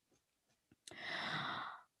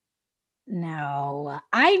 Now,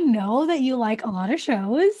 I know that you like a lot of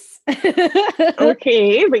shows.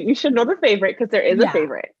 Okay, but you should know the favorite because there is a Yeah,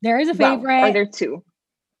 favorite. there is a Well, are favorite. there two?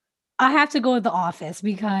 I have to go with The Office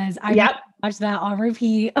because I Yep. watch that on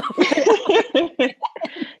repeat.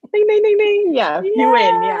 Ding, ding, ding, ding. Yes, you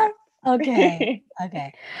win. Yeah. Okay.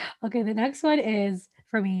 The next one is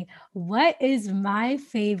for me. What is my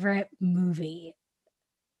favorite movie?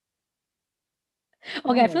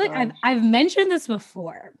 Oh Okay, I my feel like gosh. I've mentioned this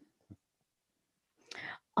before.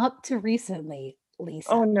 Up to recently,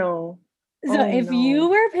 Lisa. Oh no. So Oh if you no.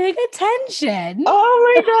 were paying attention.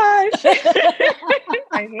 Oh my gosh.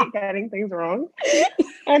 I hate getting things wrong.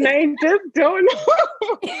 And I just don't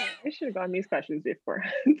know. I should have gotten these questions before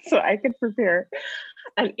so I could prepare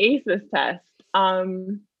an ACEs test.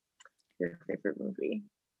 Your favorite movie?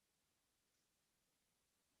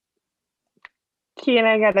 Can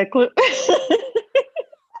I get a clue?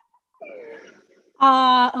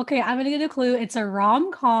 Okay, I'm gonna get a clue. It's a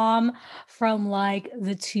rom-com from like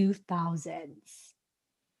the 2000s.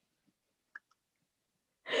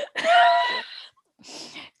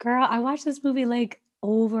 Girl, I watched this movie like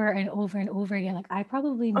over and over and over again. Like I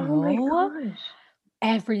probably Oh my know gosh.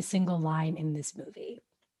 every single line in this movie.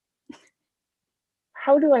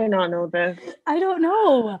 How do I not know this? I don't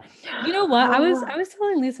know. You know what? I was Oh, I was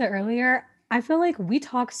telling Lisa earlier, I feel like we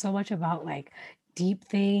talk so much about like deep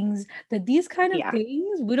things that these kind of yeah.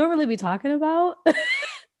 things we don't really be talking about.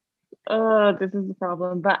 Oh, this is the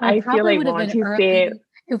problem. But Or I feel probably like would have once been you say it, early.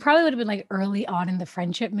 It probably would have been like early on in the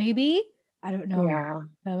friendship, maybe. I don't know. yeah.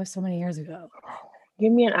 That was so many years ago.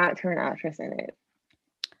 Give me an actor and actress in it.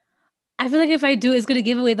 I feel like if I do, it's gonna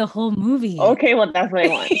give away the whole movie. Okay, well that's what I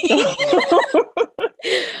want. So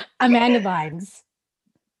Amanda Bynes.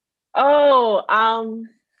 oh,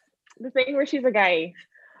 the thing where she's a guy.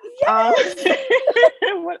 Um,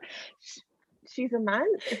 Yes. what? She's a man.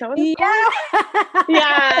 Is that what it's called? Yeah.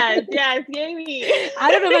 Yes, yes, Jamie.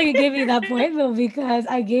 I don't know if I could give you that point though, because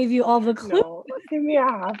I gave you all the clues. No, give me a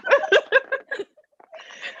half.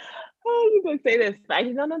 Oh, you gonna say this? I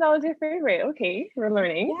did not know that was your favorite. Okay, we're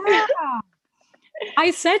learning. Yeah.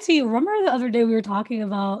 I said to you, remember the other day we were talking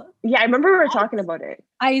about, Yeah, I remember we were talking about it.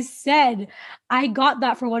 I said I got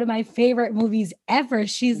that for one of my favorite movies ever.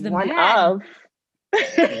 She's the One man. of.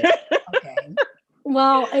 Okay.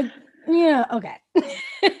 Well, yeah, okay.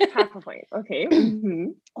 Half a point. Okay. Mm-hmm.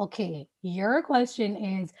 Okay. Your question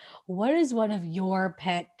is, what is one of your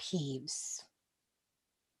pet peeves?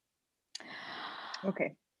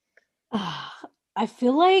 Okay. I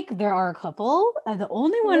feel like there are a couple. The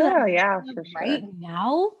only one that Yeah, I yeah, have for right sure.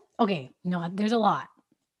 now, okay, no, there's a lot.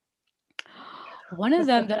 One of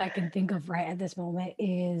them that I can think of right at this moment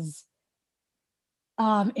is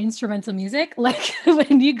instrumental music. Like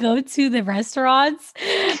when you go to the restaurants,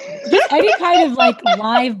 just any kind of like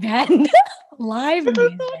live band, live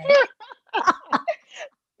music.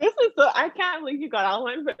 This is so I can't believe you got that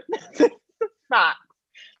one, but this is a fact.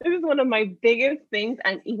 This is one of my biggest things.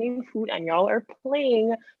 I'm eating food and y'all are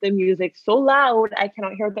playing the music so loud I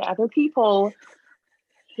cannot hear the other people.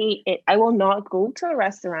 Hate it. I will not go to a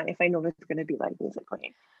restaurant if I know there's going to be live music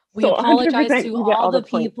playing. We So apologize 100% to you get all all the the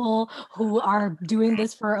points. people who are doing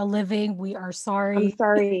this for a living. We are I'm sorry.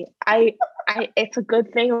 sorry. I it's a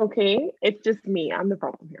good thing, okay? It's just me. I'm the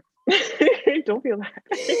problem here. Don't feel bad.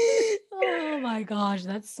 Oh my gosh,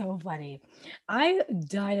 that's so funny. I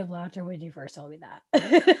died of laughter when you first told me that.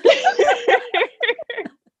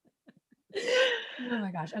 Oh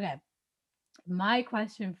my gosh. Okay. My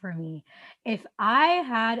question for me, if I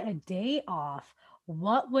had a day off,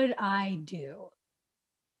 what would I do?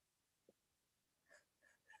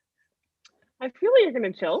 I feel like you're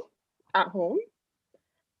gonna chill at home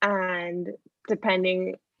and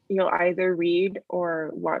depending you'll either read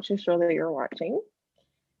or watch a show that you're watching.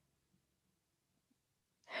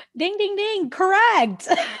 Ding, ding, ding. Correct.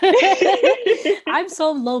 I'm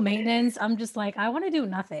so low maintenance. I'm just like, I want to do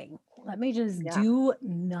nothing. Let me just Yeah. do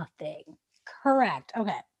nothing. Correct.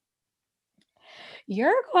 Okay.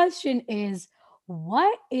 Your question is,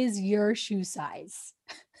 what is your shoe size?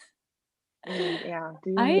 Yeah. Do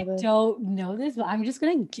you I know this? don't know this, but I'm just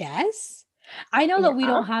gonna guess. I know that we Yeah.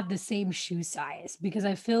 don't have the same shoe size because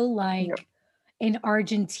I feel No. like in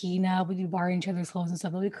Argentina we'd be borrowing each other's clothes and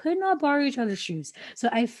stuff, but we could not borrow each other's shoes. So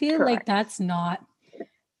I feel like Correct.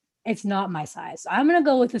 it's not my size. So I'm gonna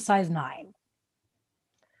go with the size 9.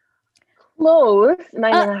 Close.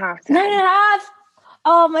 Nine Uh, and a half, 10. 9.5.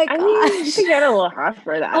 Oh my I mean, you gosh. could get a little half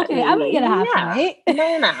for that, Okay, I'm gonna maybe. get a half Yeah. point.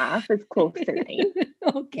 9.5 is close to 9.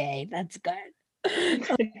 Okay, that's good.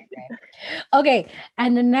 Okay. Okay,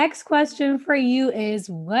 and the next question for you is,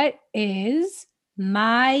 what is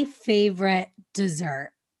my favorite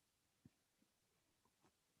dessert?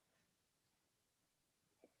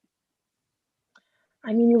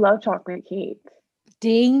 I mean, you love chocolate cake.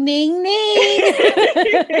 Ding, ding, ding.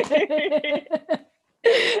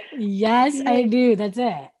 Yes, I Yeah. do. That's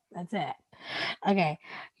it. That's it. Okay.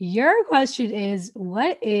 Your question is,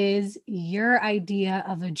 what is your idea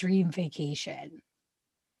of a dream vacation?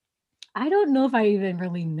 I don't know if I even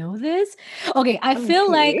really know this. Okay,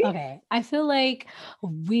 Okay. I feel like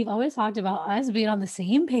we've always talked about us being on the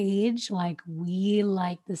same page. Like we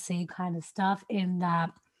like the same kind of stuff in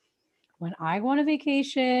that when I go on a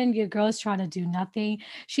vacation, your girl's trying to do nothing.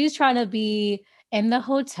 She's trying to be in the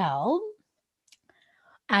hotel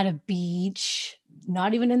at a beach,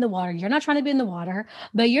 not even in the water. You're not trying to be in the water,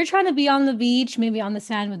 but you're trying to be on the beach, maybe on the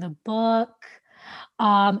sand with a book.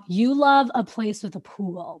 You love a place with a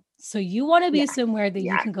pool. So you want to be Yes. somewhere that you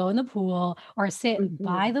Yes. can go in the pool or sit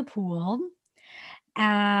by Hmm. the pool.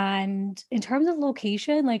 And in terms of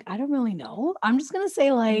location, like I don't really know. I'm just gonna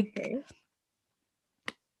say like Okay.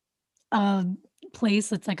 a place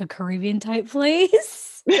that's like a Caribbean type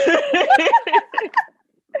place.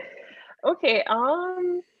 Okay.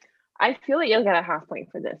 I feel like you'll get a half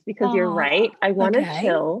point for this because you're Oh, right. I want to okay.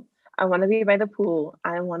 chill. I want to be by the pool.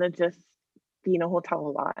 I want to just be in a hotel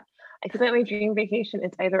a lot. I feel like my dream vacation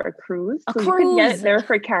is either a cruise, A so you could get it cruise. there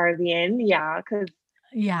for Caribbean, yeah, because it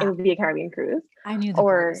Yeah, would be a Caribbean cruise, I knew the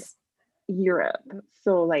or cruise. Europe,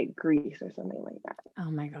 so like Greece or something like that. Oh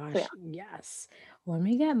my So yeah, gosh, yes. When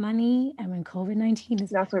we get money and when COVID-19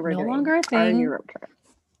 is that's what we're no doing. longer a Our thing, Europe trip.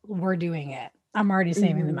 we're doing it. I'm already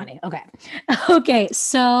saving the Hmm. money. Okay. Okay.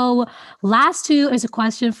 So, last two is a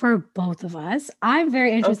question for both of us. I'm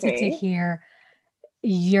very interested to Okay. hear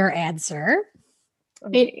your answer. It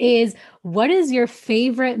Okay. is, what is your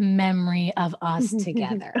favorite memory of us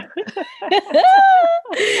together?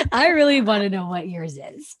 I really want to know what yours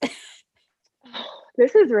is.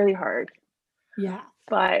 This is really hard, Yeah.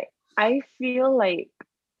 but I feel like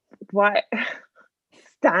what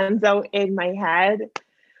stands out in my head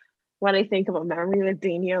when I think about memory with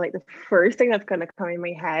Dania, like the first thing that's gonna come in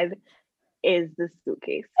my head is the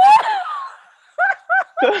suitcase.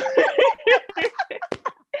 So,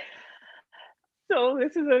 so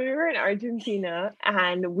this is when we were in Argentina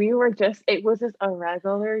and we were just, it was just a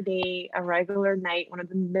regular day, a regular night, one of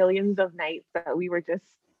the millions of nights that we were just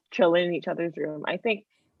chilling in each other's room. I think,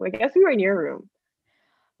 well, I guess we were in your room.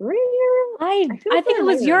 Were we in your room? I feel I like we think were it in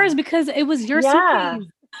my was yours room. because it was your Yeah.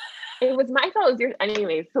 suitcase. It was my fault. It was yours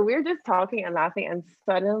anyway. So we were just talking and laughing, and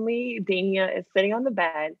suddenly Dania is sitting on the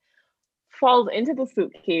bed, falls into the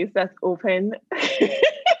suitcase that's open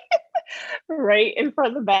right in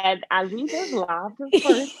front of the bed, and we just laughed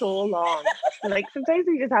for so long. Like sometimes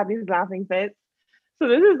we just have these laughing fits. So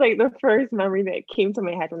this is like the first memory that came to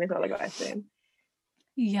my head when I saw the question.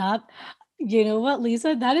 Yep. You know what,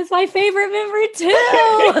 Lisa? That is my favorite memory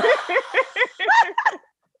too.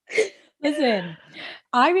 Listen,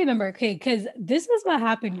 I remember, okay, because this was what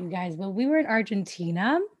happened, you guys. When we were in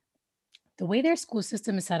Argentina, the way their school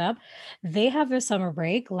system is set up, they have their summer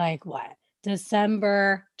break like what?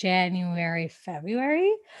 December, January, February.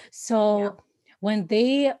 Yeah. So when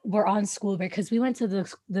they were on school break, because we went to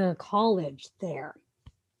the college there.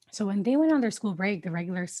 So when they went on their school break, the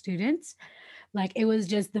regular students, like it was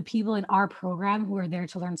just the people in our program who were there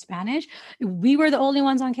to learn Spanish. We were the only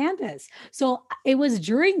ones on campus. So it was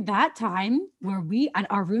during that time where we and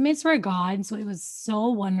our roommates were gone. So it was so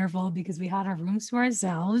wonderful because we had our rooms to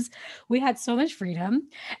ourselves. We had so much freedom.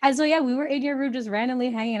 And so, yeah, we were in your room just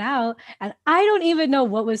randomly hanging out. And I don't even know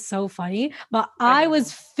what was so funny, but I I don't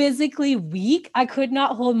was know. physically weak. I could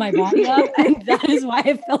not hold my body up. And that is why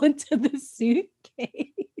I fell into the suitcase.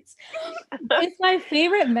 It's my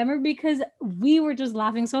favorite memory because we were just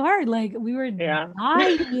laughing so hard. Like we were Yeah.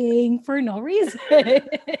 dying for no reason.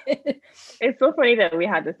 It's so funny that we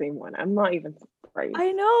had the same one. I'm not even surprised.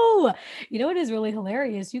 I know. You know what is really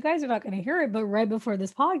hilarious? You guys are not going to hear it, but right before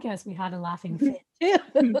this podcast, we had a laughing fit too.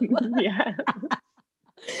 Yeah.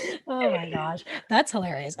 Oh my gosh. That's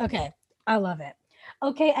hilarious. Okay. I love it.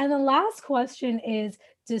 Okay. And the last question is,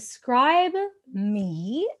 describe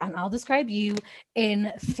me, and I'll describe you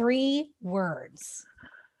in 3 words.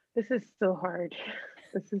 This is so hard.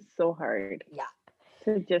 This is so hard Yeah.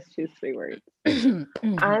 to just choose 3 words. Mhm.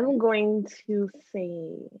 I'm going to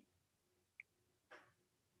say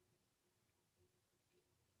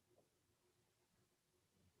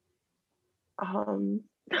um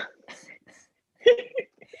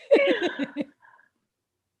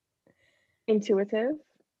intuitive.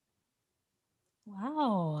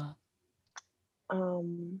 Wow.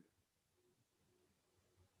 Um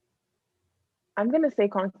I'm gonna say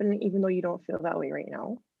confident even though you don't feel that way right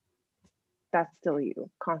now. That's still you,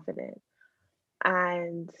 confident.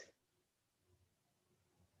 And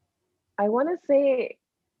I wanna say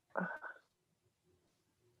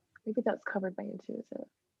maybe that's covered by intuitive.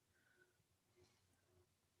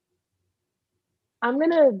 I'm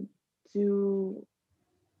gonna do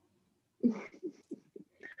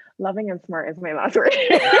loving and smart is my last word.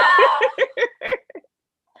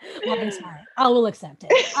 Loving smart. I will accept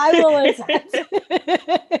it. I will accept.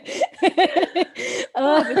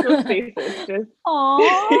 Oh, there's no spaces, just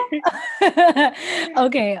Aw.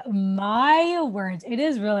 Okay, my words. It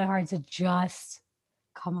is really hard to just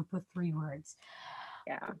come up with 3 words.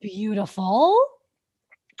 yeah. Beautiful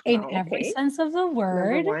in Wow, every okay. sense of the Number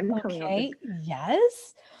word. one coming up is Okay,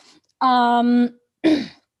 yes. Um,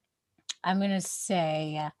 I'm gonna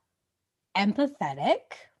say empathetic.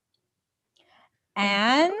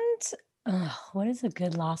 uh-huh. And what is a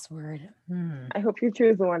good last word? I hope you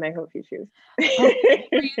choose the one I hope you Oh, what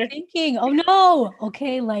were you choose. thinking? Oh no.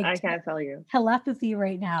 Okay, like I can't tell you. telepathy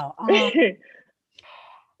right now.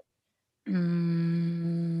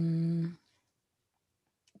 Mm,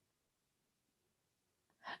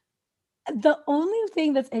 the only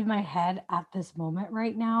thing that's in my head at this moment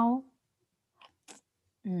right now,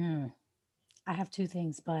 I have 2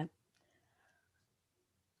 things, but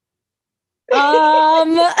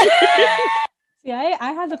See,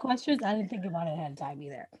 I had the questions. I didn't think about it ahead of time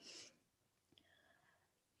either.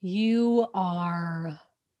 You are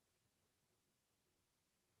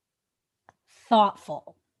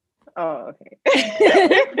thoughtful. Oh, okay.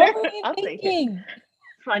 What were you I'll take it. thinking?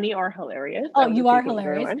 Funny or hilarious. Oh, I would you are take either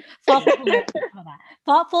hilarious. one. Thoughtful, hilarious. How about that?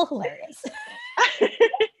 Thoughtful, hilarious.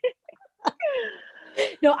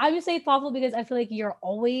 No, I would say thoughtful because I feel like you're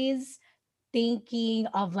always thinking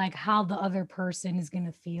of like how the other person is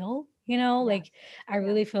gonna feel, you know? Yes. Like I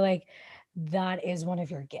really feel like that is one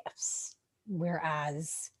of your gifts,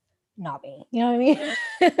 whereas not me. You know what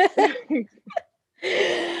I mean?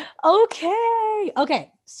 Okay.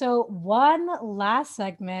 Okay. So one last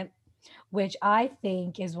segment, which I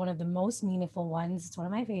think is one of the most meaningful ones. It's one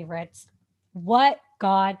of my favorites. What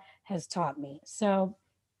God has taught me. So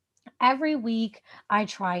every week I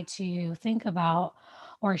try to think about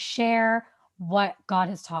or share what God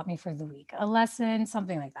has taught me for the week, a lesson,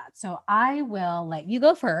 something like that. So I will let you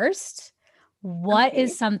go first. What Okay.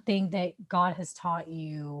 is something that God has taught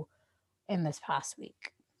you in this past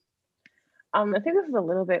week? I think this was a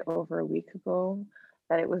little bit over a week ago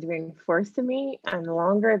that it was reinforced to me, and the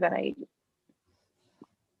longer that I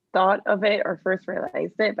thought of it or first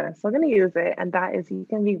realized it, but I'm still going to use it. And that is, you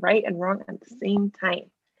can be right and wrong at the same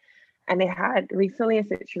time. And I had recently a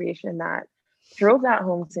situation that drove that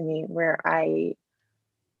home to me where I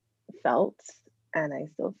felt, and I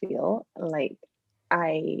still feel like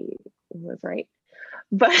I was right.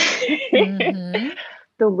 But Mm-hmm.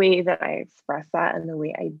 the way that I expressed that and the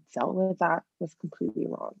way I dealt with that was completely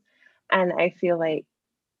wrong. And I feel like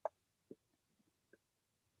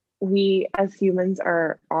we as humans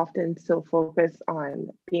are often so focused on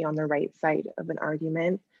being on the right side of an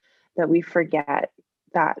argument that we forget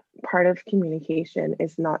that part of communication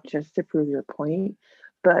is not just to prove your point,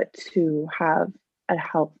 but to have a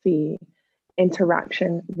healthy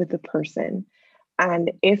interaction with the person.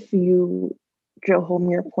 And if you drill home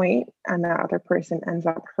your point and the other person ends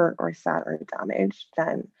up hurt or sad or damaged,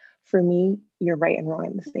 then for me, you're right and wrong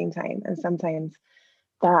at the same time. And sometimes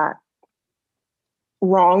that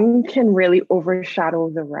wrong can really overshadow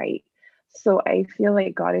the right. So I feel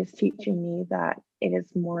like God is teaching me that it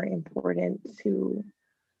is more important to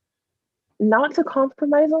not to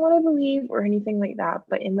compromise on what I believe or anything like that,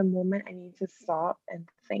 but in the moment, I need to stop and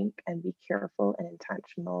think and be careful and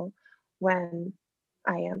intentional when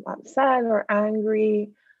I am upset or angry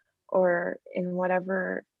or in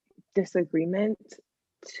whatever disagreement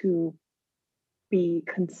to be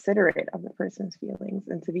considerate of the person's feelings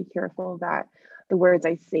and to be careful that the words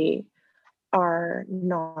I say are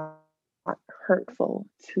not hurtful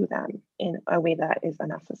to them in a way that is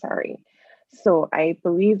unnecessary. So I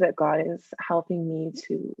believe that God is helping me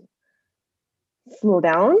to slow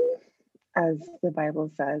down. As the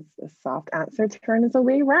Bible says, a soft answer turns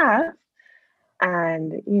away wrath.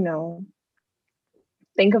 And,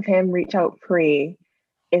 think of Him, reach out, pray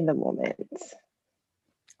in the moment.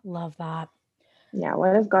 Love that. Yeah,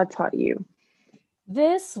 what has God taught you?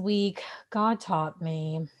 This week, God taught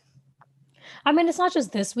me. I mean, it's not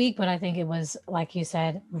just this week, but I think it was, like you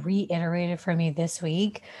said, reiterated for me this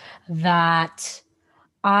week that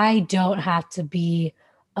I don't have to be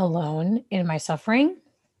alone in my suffering.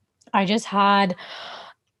 I just had,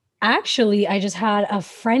 I just had a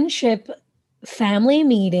friendship family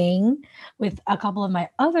meeting with a couple of my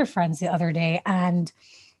other friends the other day. And,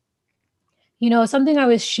 something I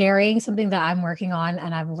was sharing, something that I'm working on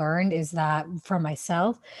and I've learned is that for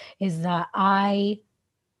myself, is that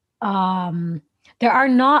um, there are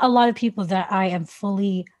not a lot of people that I am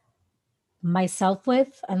fully myself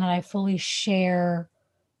with and that I fully share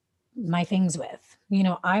my things with.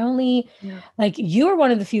 I only Yeah. like you are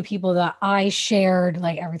one of the few people that I shared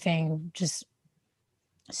like everything just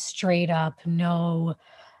straight up, no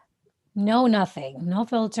nothing, no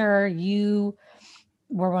filter. You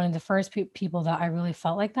were one of the first people that I really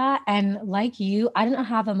felt like that. And like you, I didn't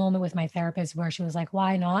have a moment with my therapist where she was like,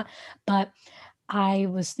 why not? But I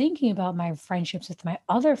was thinking about my friendships with my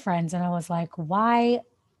other friends and I was like, why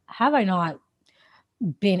have I not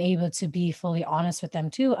been able to be fully honest with them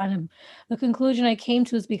too? And the conclusion I came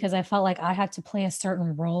to is because I felt like I had to play a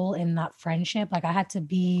certain role in that friendship. Like I had to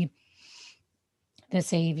be the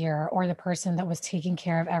savior or the person that was taking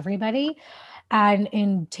care of everybody. And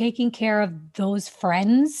in taking care of those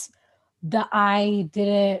friends, that I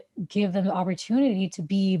didn't give them the opportunity to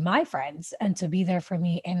be my friends and to be there for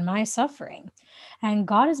me in my suffering. And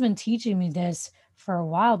God has been teaching me this for a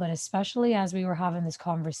while, but especially as we were having this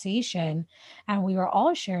conversation and we were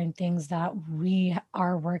all sharing things that we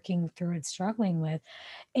are working through and struggling with,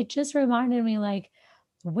 it just reminded me like,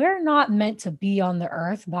 we're not meant to be on the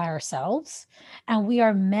earth by ourselves, and we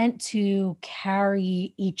are meant to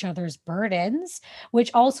carry each other's burdens,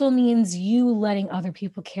 which also means you letting other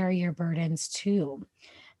people carry your burdens too.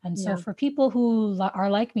 And so, Yeah. for people who are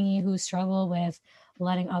like me, who struggle with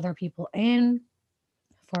letting other people in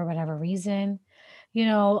for whatever reason,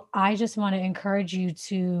 I just want to encourage you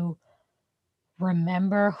to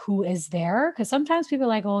remember who is there, because sometimes people are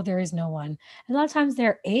like, oh, there is no one. A lot of times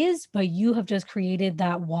there is, but you have just created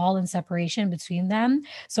that wall and separation between them,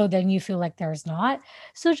 so then you feel like there's not.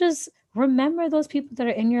 So just remember those people that are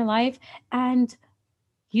in your life and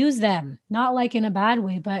use them, not like in a bad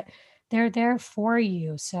way, but they're there for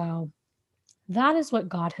you. So that is what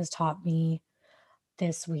God has taught me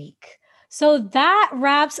this week. So that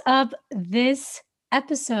wraps up this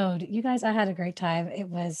episode. You guys, I had a great time. It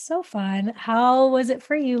was so fun. How was it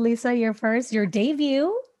for you, Lisa? Your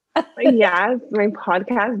debut? Yes, my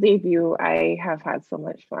podcast debut. I have had so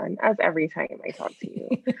much fun, as every time I talk to you.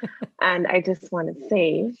 And I just want to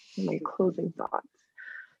say my closing thoughts.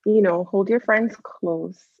 Hold your friends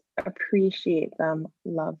close, appreciate them,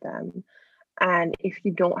 love them. And if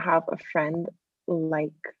you don't have a friend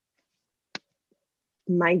like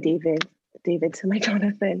my David to my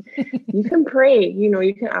Jonathan, you can pray,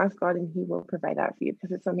 you can ask God and he will provide that for you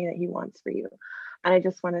because it's something that he wants for you. And I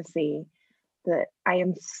just want to say that I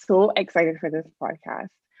am so excited for this podcast.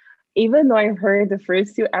 Even though I've heard the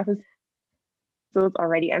first 2 episodes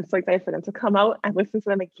already, I'm so excited for them to come out and listen to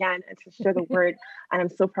them again and to share the word. And I'm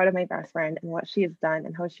so proud of my best friend and what she has done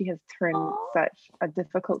and how she has turned Aw. such a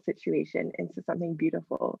difficult situation into something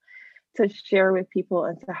beautiful to share with people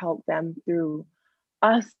and to help them through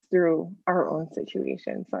our own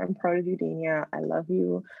situation. So I'm proud of you, Dania. I love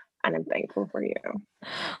you and I'm thankful for you.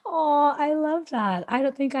 Oh, I love that. I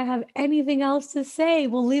don't think I have anything else to say.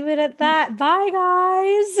 We'll leave it at that. Bye,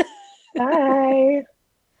 guys. Bye.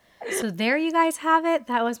 So there you guys have it.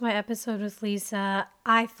 That was my episode with Lisa.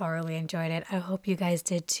 I thoroughly enjoyed it. I hope you guys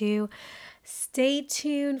did too. Stay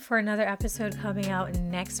tuned for another episode coming out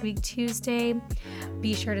next week, Tuesday.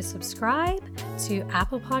 Be sure to subscribe to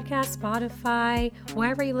Apple Podcasts, Spotify,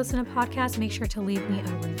 wherever you listen to podcasts. Make sure to leave me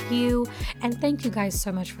a review. And thank you guys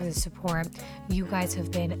so much for the support. You guys have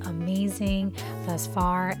been amazing thus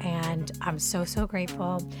far, and I'm so, so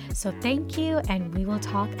grateful. So thank you, and we will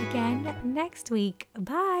talk again next week.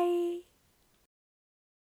 Bye.